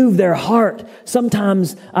moved their heart.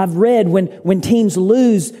 Sometimes I've read when teams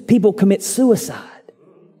lose, people commit suicide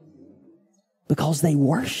because they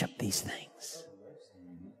worship these things.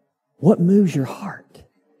 What moves your heart?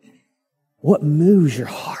 What moves your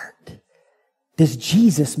heart? Does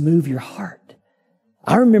Jesus move your heart?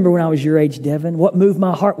 I remember when I was your age, Devin, what moved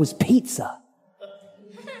my heart was pizza,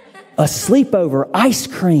 a sleepover, ice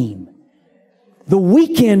cream. The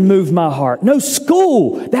weekend moved my heart. No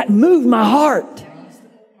school, that moved my heart.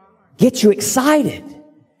 Get you excited.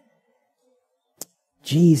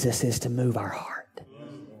 Jesus is to move our heart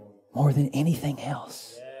more than anything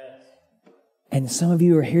else. And some of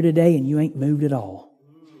you are here today and you ain't moved at all.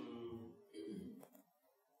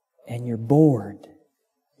 And you're bored.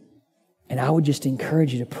 And I would just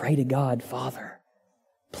encourage you to pray to God, Father,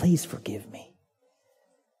 please forgive me.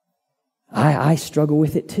 I struggle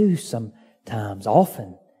with it too sometimes,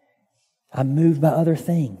 often. I'm moved by other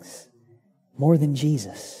things more than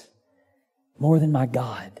Jesus, more than my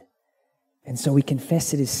God. And so we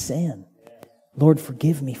confess it as sin. Lord,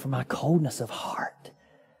 forgive me for my coldness of heart.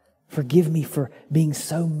 Forgive me for being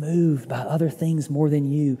so moved by other things more than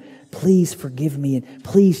you. Please forgive me and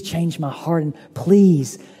please change my heart and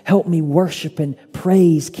please help me worship and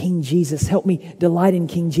praise King Jesus. Help me delight in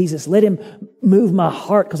King Jesus. Let Him move my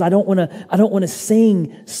heart because I don't want to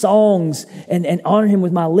sing songs and honor Him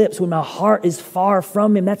with my lips when my heart is far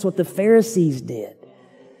from Him. That's what the Pharisees did.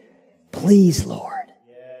 Please, Lord,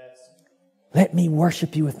 let me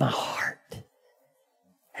worship You with my heart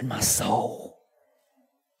and my soul.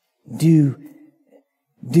 Do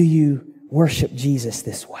you worship Jesus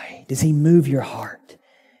this way? Does He move your heart?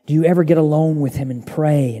 Do you ever get alone with Him and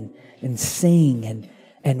pray and sing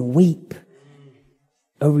and weep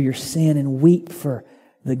over your sin and weep for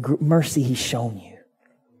the mercy He's shown you?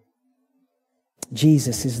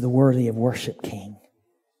 Jesus is the worthy of worship King.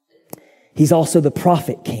 He's also the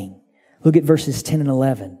prophet King. Look at verses 10 and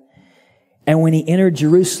 11. And when He entered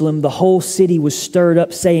Jerusalem, the whole city was stirred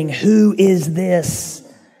up, saying, "Who is this?"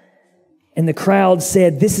 And the crowd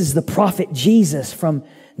said, "This is the prophet Jesus from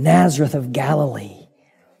Nazareth of Galilee."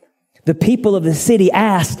 The people of the city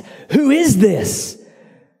asked, "Who is this?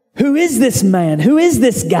 Who is this man? Who is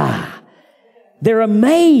this guy?" They're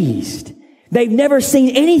amazed. They've never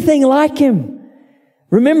seen anything like Him.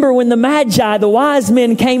 Remember when the Magi, the wise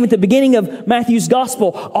men, came at the beginning of Matthew's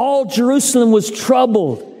gospel, all Jerusalem was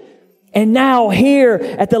troubled. And now here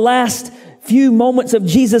at the last few moments of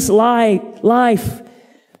Jesus' life,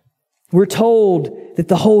 we're told that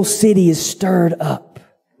the whole city is stirred up.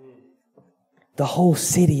 The whole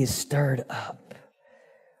city is stirred up.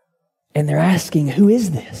 And they're asking, who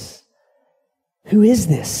is this? Who is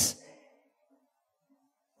this?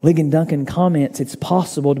 Ligon Duncan comments, it's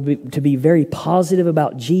possible to be very positive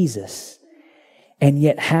about Jesus and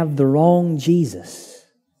yet have the wrong Jesus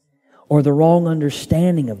or the wrong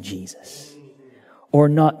understanding of Jesus or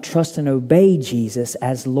not trust and obey Jesus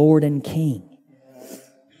as Lord and King.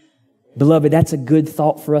 Beloved, that's a good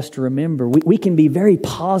thought for us to remember. We can be very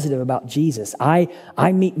positive about Jesus. I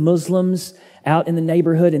meet Muslims out in the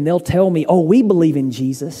neighborhood and they'll tell me, "Oh, we believe in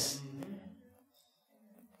Jesus."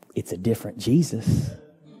 It's a different Jesus.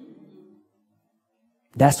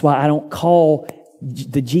 That's why I don't call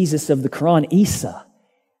the Jesus of the Quran Isa,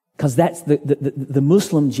 because that's the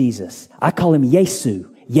Muslim Jesus. I call Him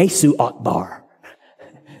Yesu Akbar.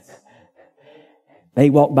 They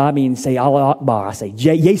walk by me and say, Allah Akbar. I say,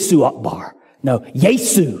 Yesu Akbar. No,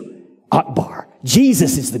 Yesu Akbar.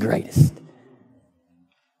 Jesus is the greatest.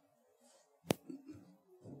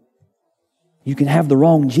 You can have the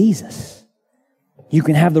wrong Jesus. You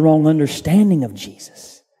can have the wrong understanding of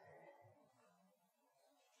Jesus.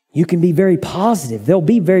 You can be very positive. They'll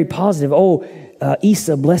be very positive. Oh,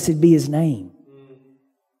 Isa, blessed be His name.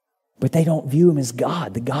 But they don't view Him as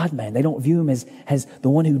God, the God-man. They don't view Him as the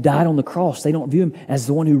one who died on the cross. They don't view Him as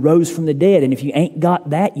the one who rose from the dead. And if you ain't got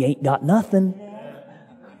that, you ain't got nothing.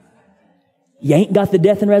 You ain't got the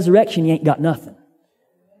death and resurrection, you ain't got nothing.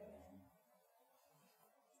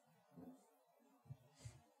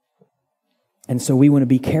 And so we want to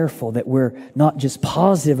be careful that we're not just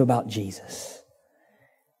positive about Jesus.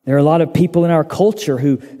 There are a lot of people in our culture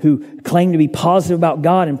who claim to be positive about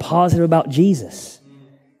God and positive about Jesus,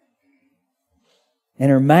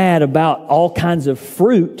 and are mad about all kinds of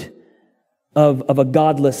fruit of a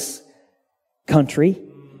godless country.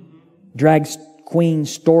 Drag queen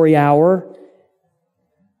story hour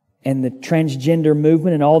and the transgender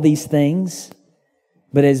movement and all these things.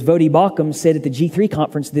 But as Vodi Bakum said at the G3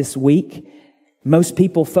 conference this week, most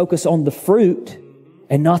people focus on the fruit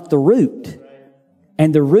and not the root.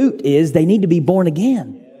 And the root is they need to be born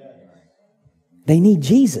again. They need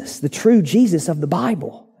Jesus, the true Jesus of the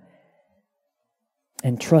Bible,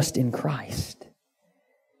 and trust in Christ.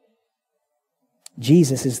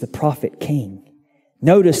 Jesus is the prophet king.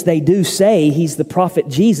 Notice they do say He's the prophet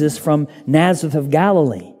Jesus from Nazareth of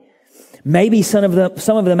Galilee. Maybe some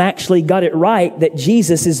of them actually got it right that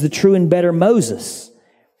Jesus is the true and better Moses.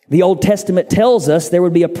 The Old Testament tells us there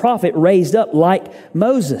would be a prophet raised up like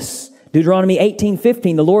Moses. Deuteronomy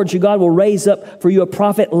 18:15, the Lord your God will raise up for you a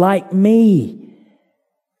prophet like me.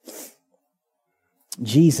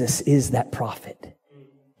 Jesus is that prophet.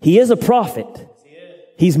 He is a prophet.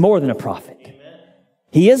 He's more than a prophet.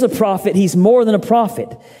 He is a prophet. He's more than a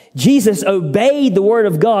prophet. Jesus obeyed the Word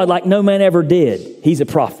of God like no man ever did. He's a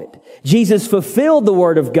prophet. Jesus fulfilled the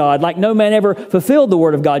Word of God like no man ever fulfilled the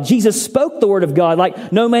Word of God. Jesus spoke the Word of God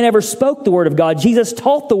like no man ever spoke the Word of God. Jesus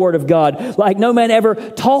taught the Word of God like no man ever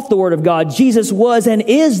taught the Word of God. Jesus was and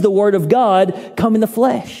is the Word of God come in the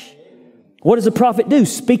flesh. What does a prophet do?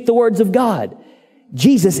 Speak the words of God.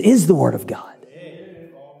 Jesus is the Word of God.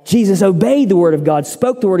 Jesus obeyed the Word of God,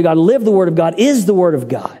 spoke the Word of God, lived the Word of God, is the Word of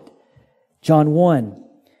God. John 1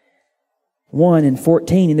 and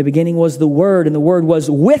 14, in the beginning was the Word, and the Word was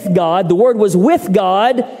with God. The Word was with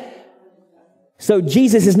God. So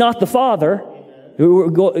Jesus is not the Father. We're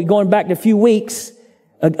going back to a few weeks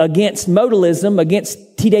against modalism,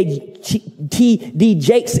 against T.D.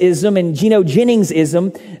 Jakesism and Geno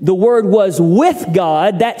Jenningsism. The Word was with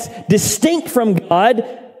God. That's distinct from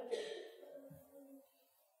God.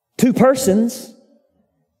 Two persons.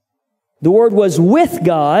 The Word was with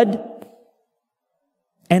God,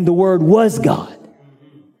 and the Word was God.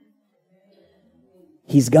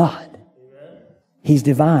 He's God. He's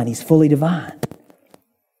divine. He's fully divine.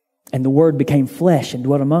 And the Word became flesh and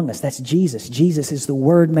dwelt among us. That's Jesus. Jesus is the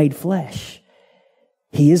Word made flesh.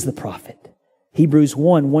 He is the prophet. Hebrews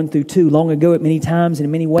 1 through 2. Long ago, at many times and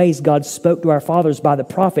in many ways, God spoke to our fathers by the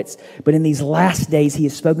prophets. But in these last days, He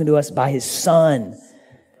has spoken to us by His Son,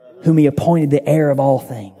 whom He appointed the heir of all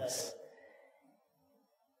things.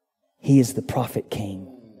 He is the prophet king.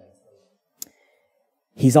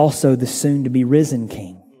 He's also the soon-to-be risen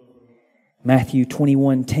king. Matthew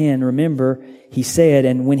 21:10, remember, He said,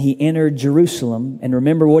 and when He entered Jerusalem, and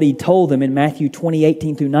remember what He told them in Matthew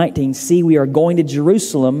 20:18 through 19, see, we are going to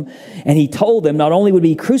Jerusalem, and He told them not only would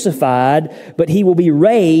He be crucified, but He will be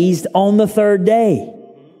raised on the third day.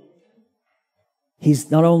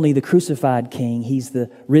 He's not only the crucified king, He's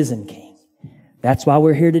the risen king. That's why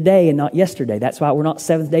we're here today and not yesterday. That's why we're not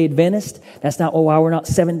Seventh-day Adventist. That's not why we're not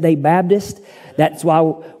Seventh-day Baptist. That's why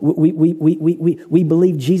we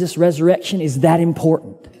believe Jesus' resurrection is that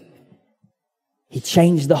important. He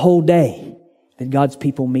changed the whole day that God's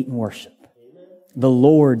people meet and worship. The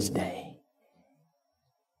Lord's Day.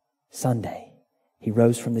 Sunday. He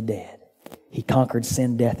rose from the dead. He conquered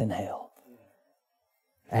sin, death, and hell.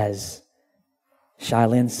 As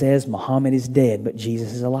Shailin says, Muhammad is dead, but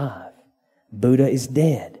Jesus is alive. Buddha is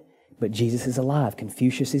dead, but Jesus is alive.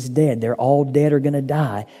 Confucius is dead. They're all dead or going to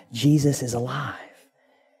die. Jesus is alive.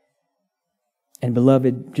 And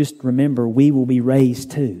beloved, just remember, we will be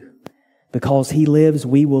raised too. Because He lives,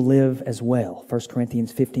 we will live as well. 1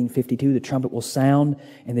 Corinthians 15:52, the trumpet will sound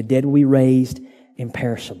and the dead will be raised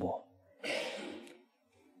imperishable.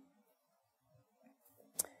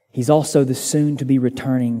 He's also the soon-to-be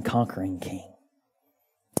returning conquering king.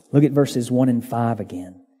 Look at verses 1 and 5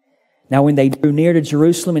 again. Now when they drew near to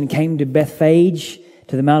Jerusalem and came to Bethphage,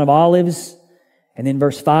 to the Mount of Olives, and then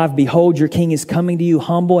verse 5, behold, your king is coming to you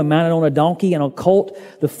humble and mounted on a donkey and a colt,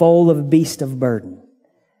 the foal of a beast of burden.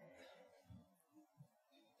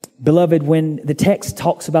 Beloved, when the text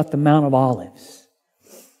talks about the Mount of Olives,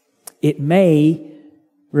 it may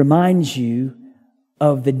remind you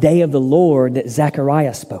of the day of the Lord that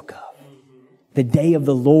Zechariah spoke of. The day of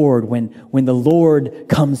the Lord when the Lord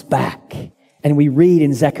comes back. And we read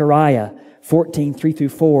in Zechariah 14:3 through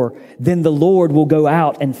 4, then the Lord will go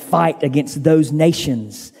out and fight against those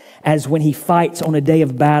nations as when He fights on a day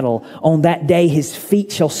of battle. On that day His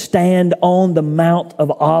feet shall stand on the Mount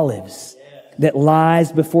of Olives that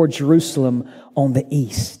lies before Jerusalem on the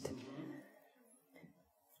east.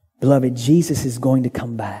 Beloved, Jesus is going to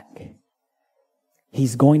come back.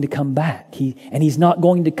 He's going to come back. And He's not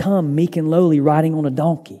going to come meek and lowly riding on a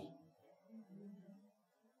donkey.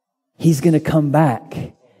 He's going to come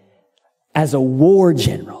back as a war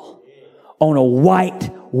general on a white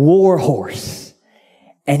war horse.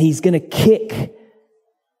 And He's going to kick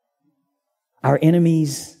our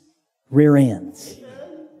enemies' rear ends.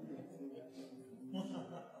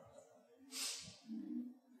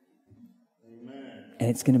 And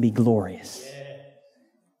it's going to be glorious.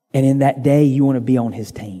 And in that day, you want to be on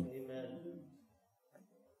His team.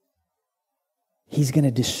 He's going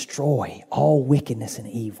to destroy all wickedness and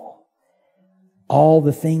evil. All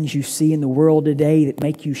the things you see in the world today that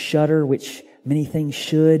make you shudder, which many things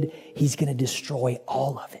should, He's going to destroy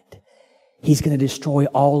all of it. He's going to destroy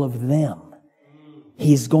all of them.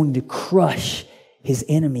 He's going to crush His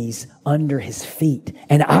enemies under His feet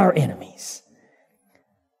and our enemies.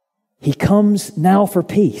 He comes now for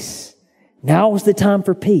peace. Now is the time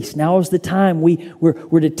for peace. Now is the time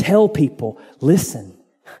we're to tell people, listen,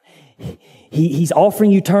 He's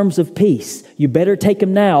offering you terms of peace. You better take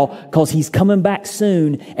Him now because He's coming back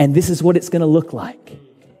soon and this is what it's going to look like.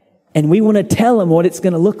 And we want to tell Him what it's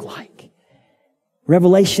going to look like.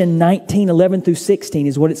 Revelation 19:11-16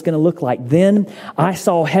 is what it's going to look like. Then I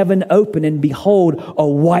saw heaven open and behold a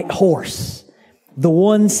white horse. The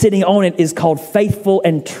one sitting on it is called Faithful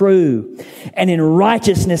and True. And in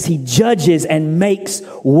righteousness He judges and makes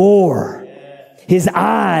war. His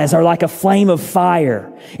eyes are like a flame of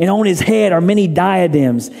fire, and on His head are many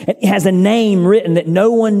diadems. And He has a name written that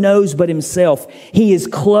no one knows but Himself. He is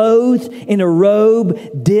clothed in a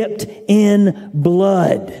robe dipped in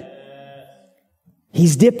blood.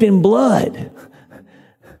 He's dipped in blood.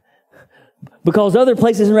 Because other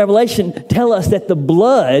places in Revelation tell us that the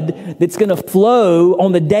blood that's going to flow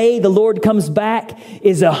on the day the Lord comes back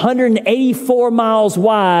is 184 miles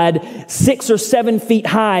wide, 6 or 7 feet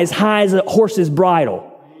high as a horse's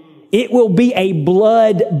bridle. It will be a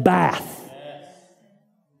blood bath.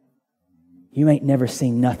 You ain't never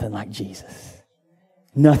seen nothing like Jesus.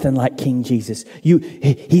 Nothing like King Jesus.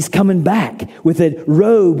 He's coming back with a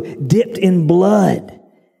robe dipped in blood.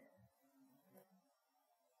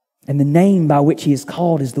 And the name by which He is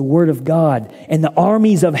called is the Word of God. And the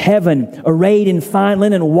armies of heaven, arrayed in fine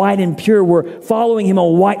linen, white and pure, were following Him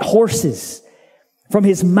on white horses. From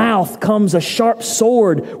His mouth comes a sharp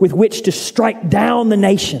sword with which to strike down the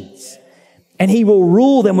nations. And He will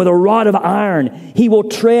rule them with a rod of iron. He will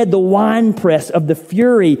tread the winepress of the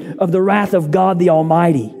fury of the wrath of God the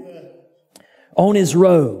Almighty. On His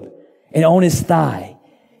robe and on His thigh,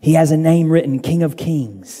 He has a name written, King of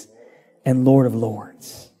Kings and Lord of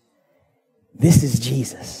Lords. This is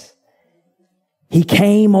Jesus. He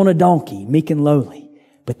came on a donkey, meek and lowly.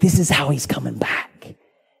 But this is how He's coming back.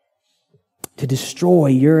 To destroy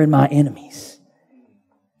your and my enemies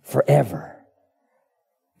forever.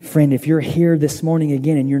 Friend, if you're here this morning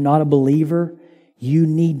again and you're not a believer, you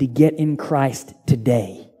need to get in Christ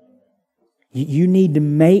today. You need to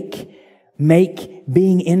make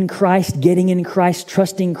being in Christ, getting in Christ,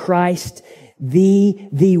 trusting Christ,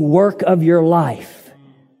 the work of your life.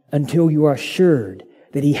 Until you are assured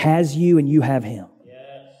that He has you and you have Him.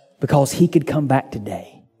 Because He could come back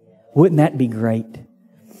today. Wouldn't that be great?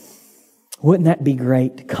 Wouldn't that be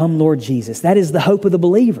great? Come, Lord Jesus. That is the hope of the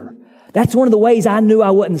believer. That's one of the ways I knew I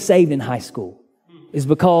wasn't saved in high school. Is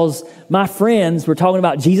because my friends were talking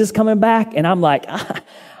about Jesus coming back, and I'm like,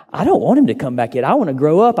 I don't want Him to come back yet. I want to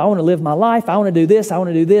grow up. I want to live my life. I want to do this. I want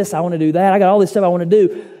to do this. I want to do that. I got all this stuff I want to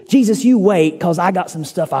do. Jesus, you wait, because I got some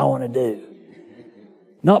stuff I want to do.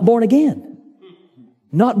 Not born again.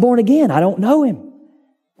 Not born again. I don't know Him.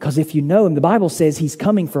 Because if you know Him, the Bible says He's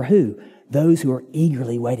coming for who? Those who are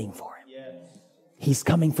eagerly waiting for Him. Yes. He's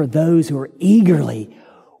coming for those who are eagerly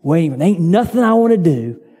waiting for Him. There ain't nothing I want to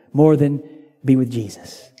do more than be with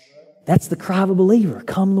Jesus. That's the cry of a believer.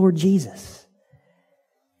 Come, Lord Jesus.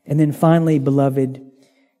 And then finally, beloved,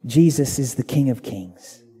 Jesus is the King of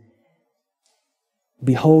Kings.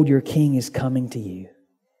 Behold, your King is coming to you.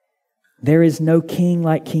 There is no king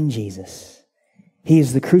like King Jesus. He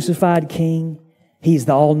is the crucified King. He's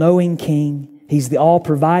the all-knowing King. He's the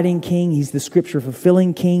all-providing King. He's the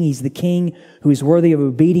Scripture-fulfilling King. He's the King who is worthy of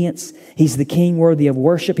obedience. He's the King worthy of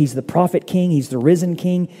worship. He's the prophet King. He's the risen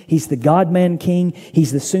King. He's the God-man King.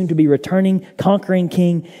 He's the soon-to-be returning, conquering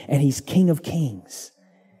King. And He's King of Kings.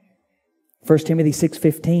 1 Timothy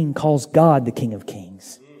 6:15 calls God the King of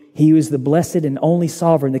Kings. He who is the blessed and only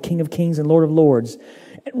sovereign, the King of Kings and Lord of Lords.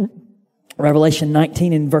 Revelation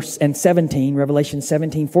 19 and 17, Revelation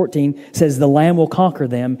 17:14 says the Lamb will conquer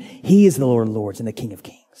them. He is the Lord of Lords and the King of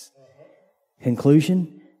Kings.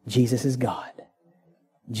 Conclusion, Jesus is God.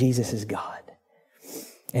 Jesus is God.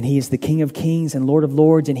 And He is the King of Kings and Lord of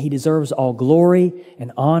Lords, and He deserves all glory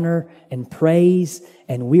and honor and praise.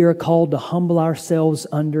 And we are called to humble ourselves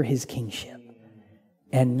under His kingship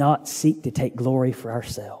and not seek to take glory for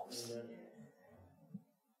ourselves.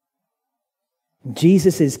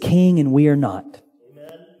 Jesus is King and we are not.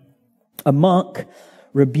 Amen. A monk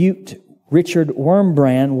rebuked Richard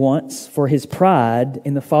Wurmbrand once for his pride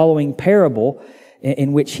in the following parable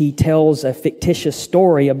in which he tells a fictitious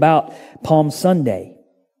story about Palm Sunday.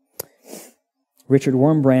 Richard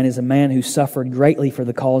Wurmbrand is a man who suffered greatly for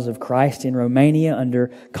the cause of Christ in Romania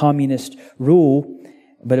under communist rule.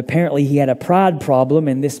 But apparently he had a pride problem,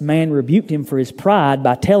 and this man rebuked him for his pride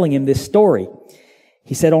by telling him this story.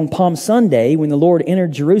 He said, on Palm Sunday, when the Lord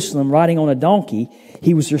entered Jerusalem riding on a donkey,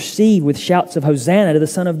 he was received with shouts of Hosanna to the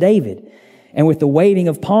Son of David, and with the waving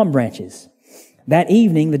of palm branches. That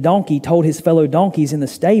evening, the donkey told his fellow donkeys in the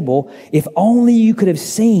stable, if only you could have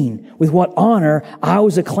seen with what honor I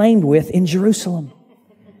was acclaimed with in Jerusalem.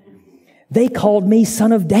 They called me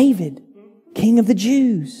Son of David, King of the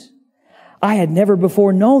Jews. I had never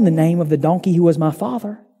before known the name of the donkey who was my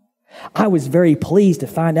father. I was very pleased to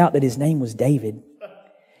find out that his name was David.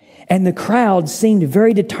 And the crowd seemed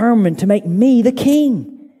very determined to make me the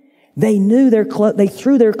king. They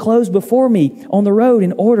threw their clothes before me on the road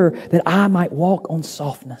in order that I might walk on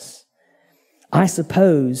softness. I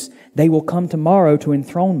suppose they will come tomorrow to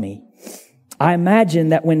enthrone me. I imagine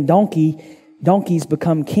that when donkeys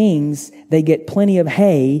become kings, they get plenty of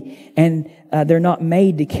hay, and they're not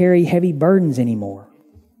made to carry heavy burdens anymore.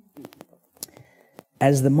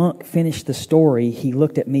 As the monk finished the story, he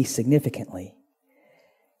looked at me significantly.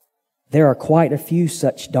 There are quite a few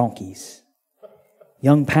such donkeys.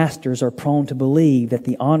 Young pastors are prone to believe that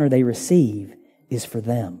the honor they receive is for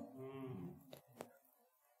them.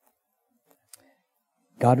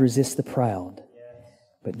 God resists the proud,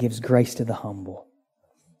 but gives grace to the humble.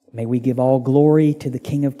 May we give all glory to the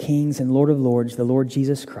King of Kings and Lord of Lords, the Lord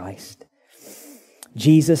Jesus Christ.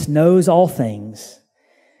 Jesus knows all things.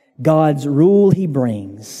 God's rule He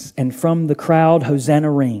brings, and from the crowd Hosanna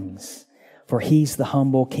rings, for He's the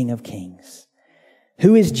humble King of Kings.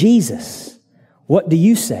 Who is Jesus? What do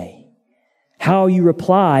you say? How you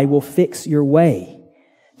reply will fix your way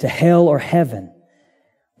to hell or heaven,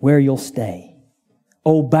 where you'll stay.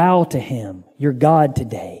 Oh, bow to Him, your God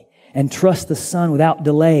today, and trust the Son without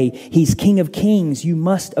delay. He's King of Kings, you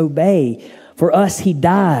must obey. For us He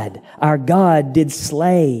died, our God did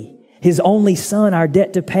slay. His only Son, our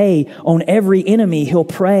debt to pay. On every enemy He'll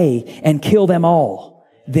pray and kill them all.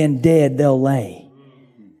 Then dead they'll lay,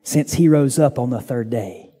 since He rose up on the third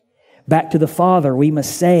day. Back to the Father we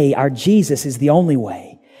must say, our Jesus is the only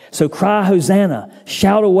way. So cry Hosanna,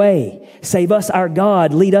 shout away. Save us our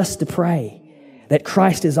God, lead us to pray. That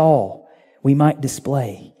Christ is all we might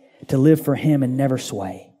display, to live for Him and never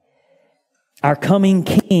sway. Our coming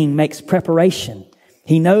King makes preparation.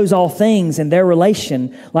 He knows all things and their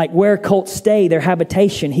relation, like where Colts stay, their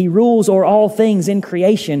habitation. He rules o'er all things in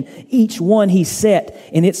creation, each one He set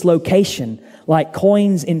in its location, like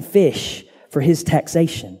coins in fish for His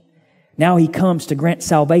taxation. Now He comes to grant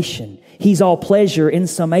salvation. He's all pleasure in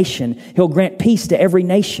summation. He'll grant peace to every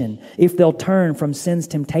nation if they'll turn from sin's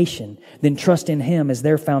temptation, then trust in Him as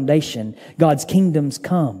their foundation. God's kingdom's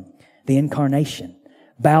come, the incarnation.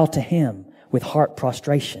 Bow to Him with heart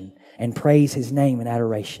prostration and praise His name in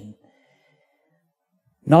adoration.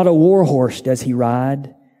 Not a war horse does He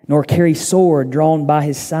ride, nor carry sword drawn by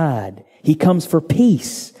His side. He comes for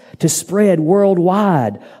peace to spread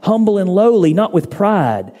worldwide, humble and lowly, not with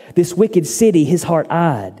pride. This wicked city His heart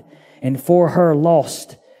eyed, and for her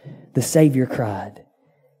lost the Savior cried.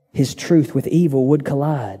 His truth with evil would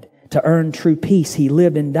collide. To earn true peace He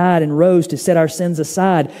lived and died and rose to set our sins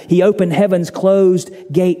aside. He opened heaven's closed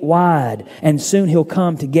gate wide, and soon He'll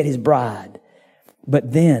come to get His bride.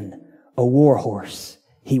 But then a war horse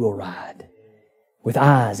He will ride, with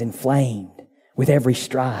eyes inflamed, with every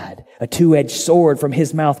stride. A two-edged sword from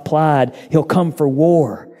His mouth plied. He'll come for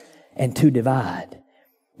war and to divide.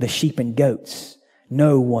 The sheep and goats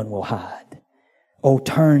no one will hide. Oh,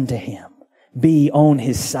 turn to Him, be on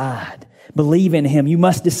His side. Believe in Him, you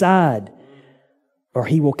must decide, or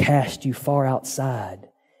He will cast you far outside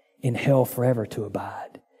in hell forever to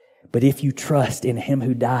abide. But if you trust in Him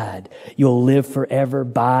who died, you'll live forever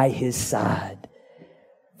by His side.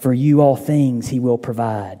 For you all things He will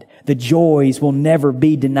provide. The joys will never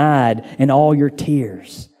be denied, and all your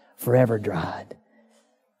tears forever dried.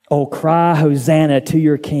 Oh, cry Hosanna to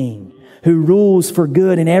your King, who rules for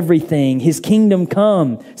good in everything. His kingdom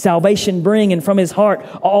come, salvation bring, and from His heart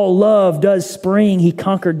all love does spring. He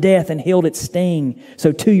conquered death and healed its sting.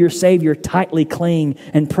 So to your Savior tightly cling,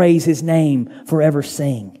 and praise His name forever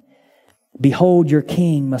sing. Behold, your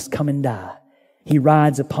King must come and die. He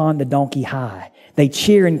rides upon the donkey high. They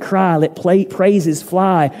cheer and cry, let praises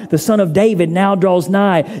fly. The Son of David now draws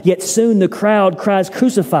nigh, yet soon the crowd cries,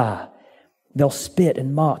 crucify. They'll spit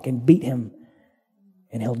and mock and beat Him,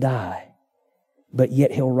 and He'll die. But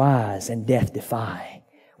yet He'll rise and death defy.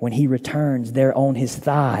 When He returns, there on His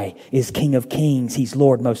thigh is King of Kings, He's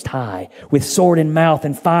Lord Most High. With sword in mouth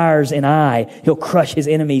and fires in eye, He'll crush His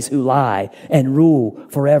enemies who lie, and rule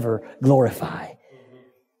forever glorify.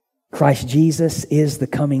 Christ Jesus is the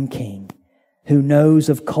coming King who knows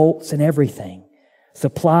of Colts and everything,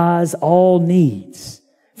 supplies all needs.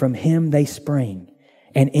 From Him they spring,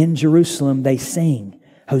 and in Jerusalem they sing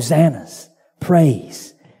Hosannas,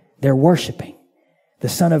 praise. They're worshiping the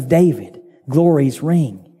Son of David, glories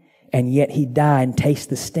ring. And yet He died and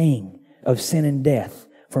tasted the sting of sin and death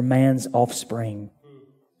for man's offspring.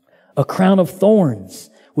 A crown of thorns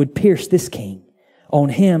would pierce this King. On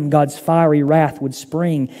Him God's fiery wrath would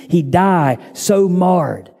spring. He'd die so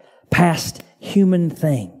marred, past human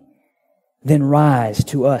thing. Then rise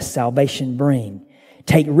to us salvation bring.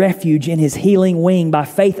 Take refuge in His healing wing. By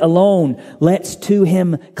faith alone, let's to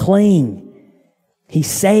Him cling. He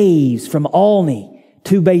saves from Olney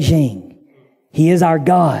to Beijing. He is our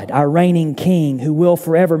God, our reigning King, who will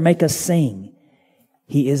forever make us sing.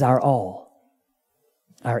 He is our all,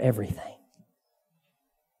 our everything.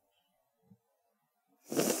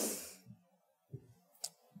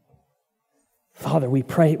 Father, we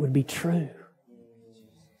pray it would be true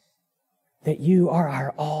that You are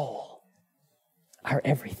our all, our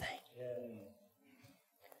everything.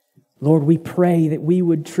 Lord, we pray that we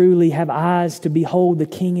would truly have eyes to behold the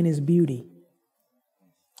King in His beauty,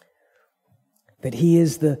 that He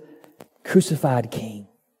is the crucified King,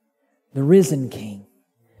 the risen King,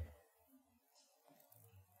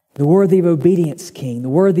 the worthy of obedience King, the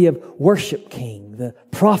worthy of worship King, the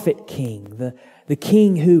prophet King, the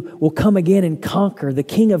King who will come again and conquer, the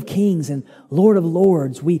King of kings and Lord of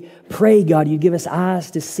lords. We pray, God, You give us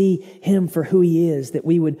eyes to see Him for who He is, that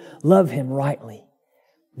we would love Him rightly,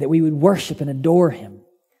 that we would worship and adore Him.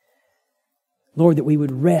 Lord, that we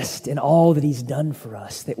would rest in all that He's done for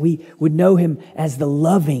us, that we would know Him as the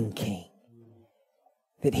loving King,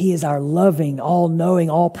 that He is our loving, all-knowing,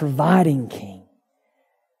 all-providing King.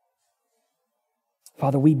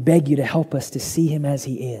 Father, we beg You to help us to see Him as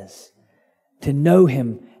He is, to know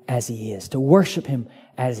Him as He is, to worship Him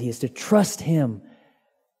as He is, to trust Him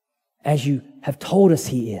as You have told us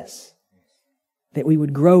He is, that we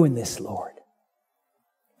would grow in this, Lord.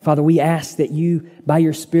 Father, we ask that You, by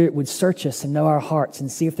Your Spirit, would search us and know our hearts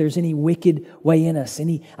and see if there's any wicked way in us,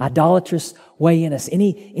 any idolatrous way in us,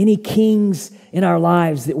 any kings in our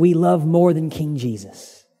lives that we love more than King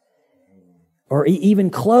Jesus, or even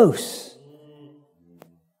close,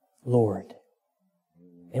 Lord.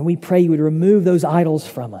 And we pray You would remove those idols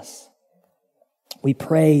from us. We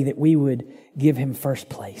pray that we would give Him first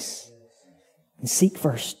place and seek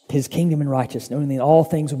first His kingdom and righteousness, knowing that all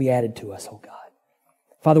things will be added to us, oh God.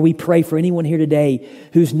 Father, we pray for anyone here today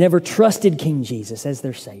who's never trusted King Jesus as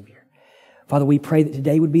their Savior. Father, we pray that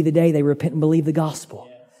today would be the day they repent and believe the gospel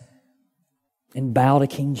and bow to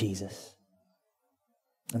King Jesus.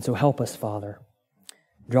 And so help us, Father.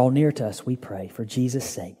 Draw near to us, we pray, for Jesus'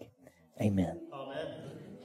 sake. Amen.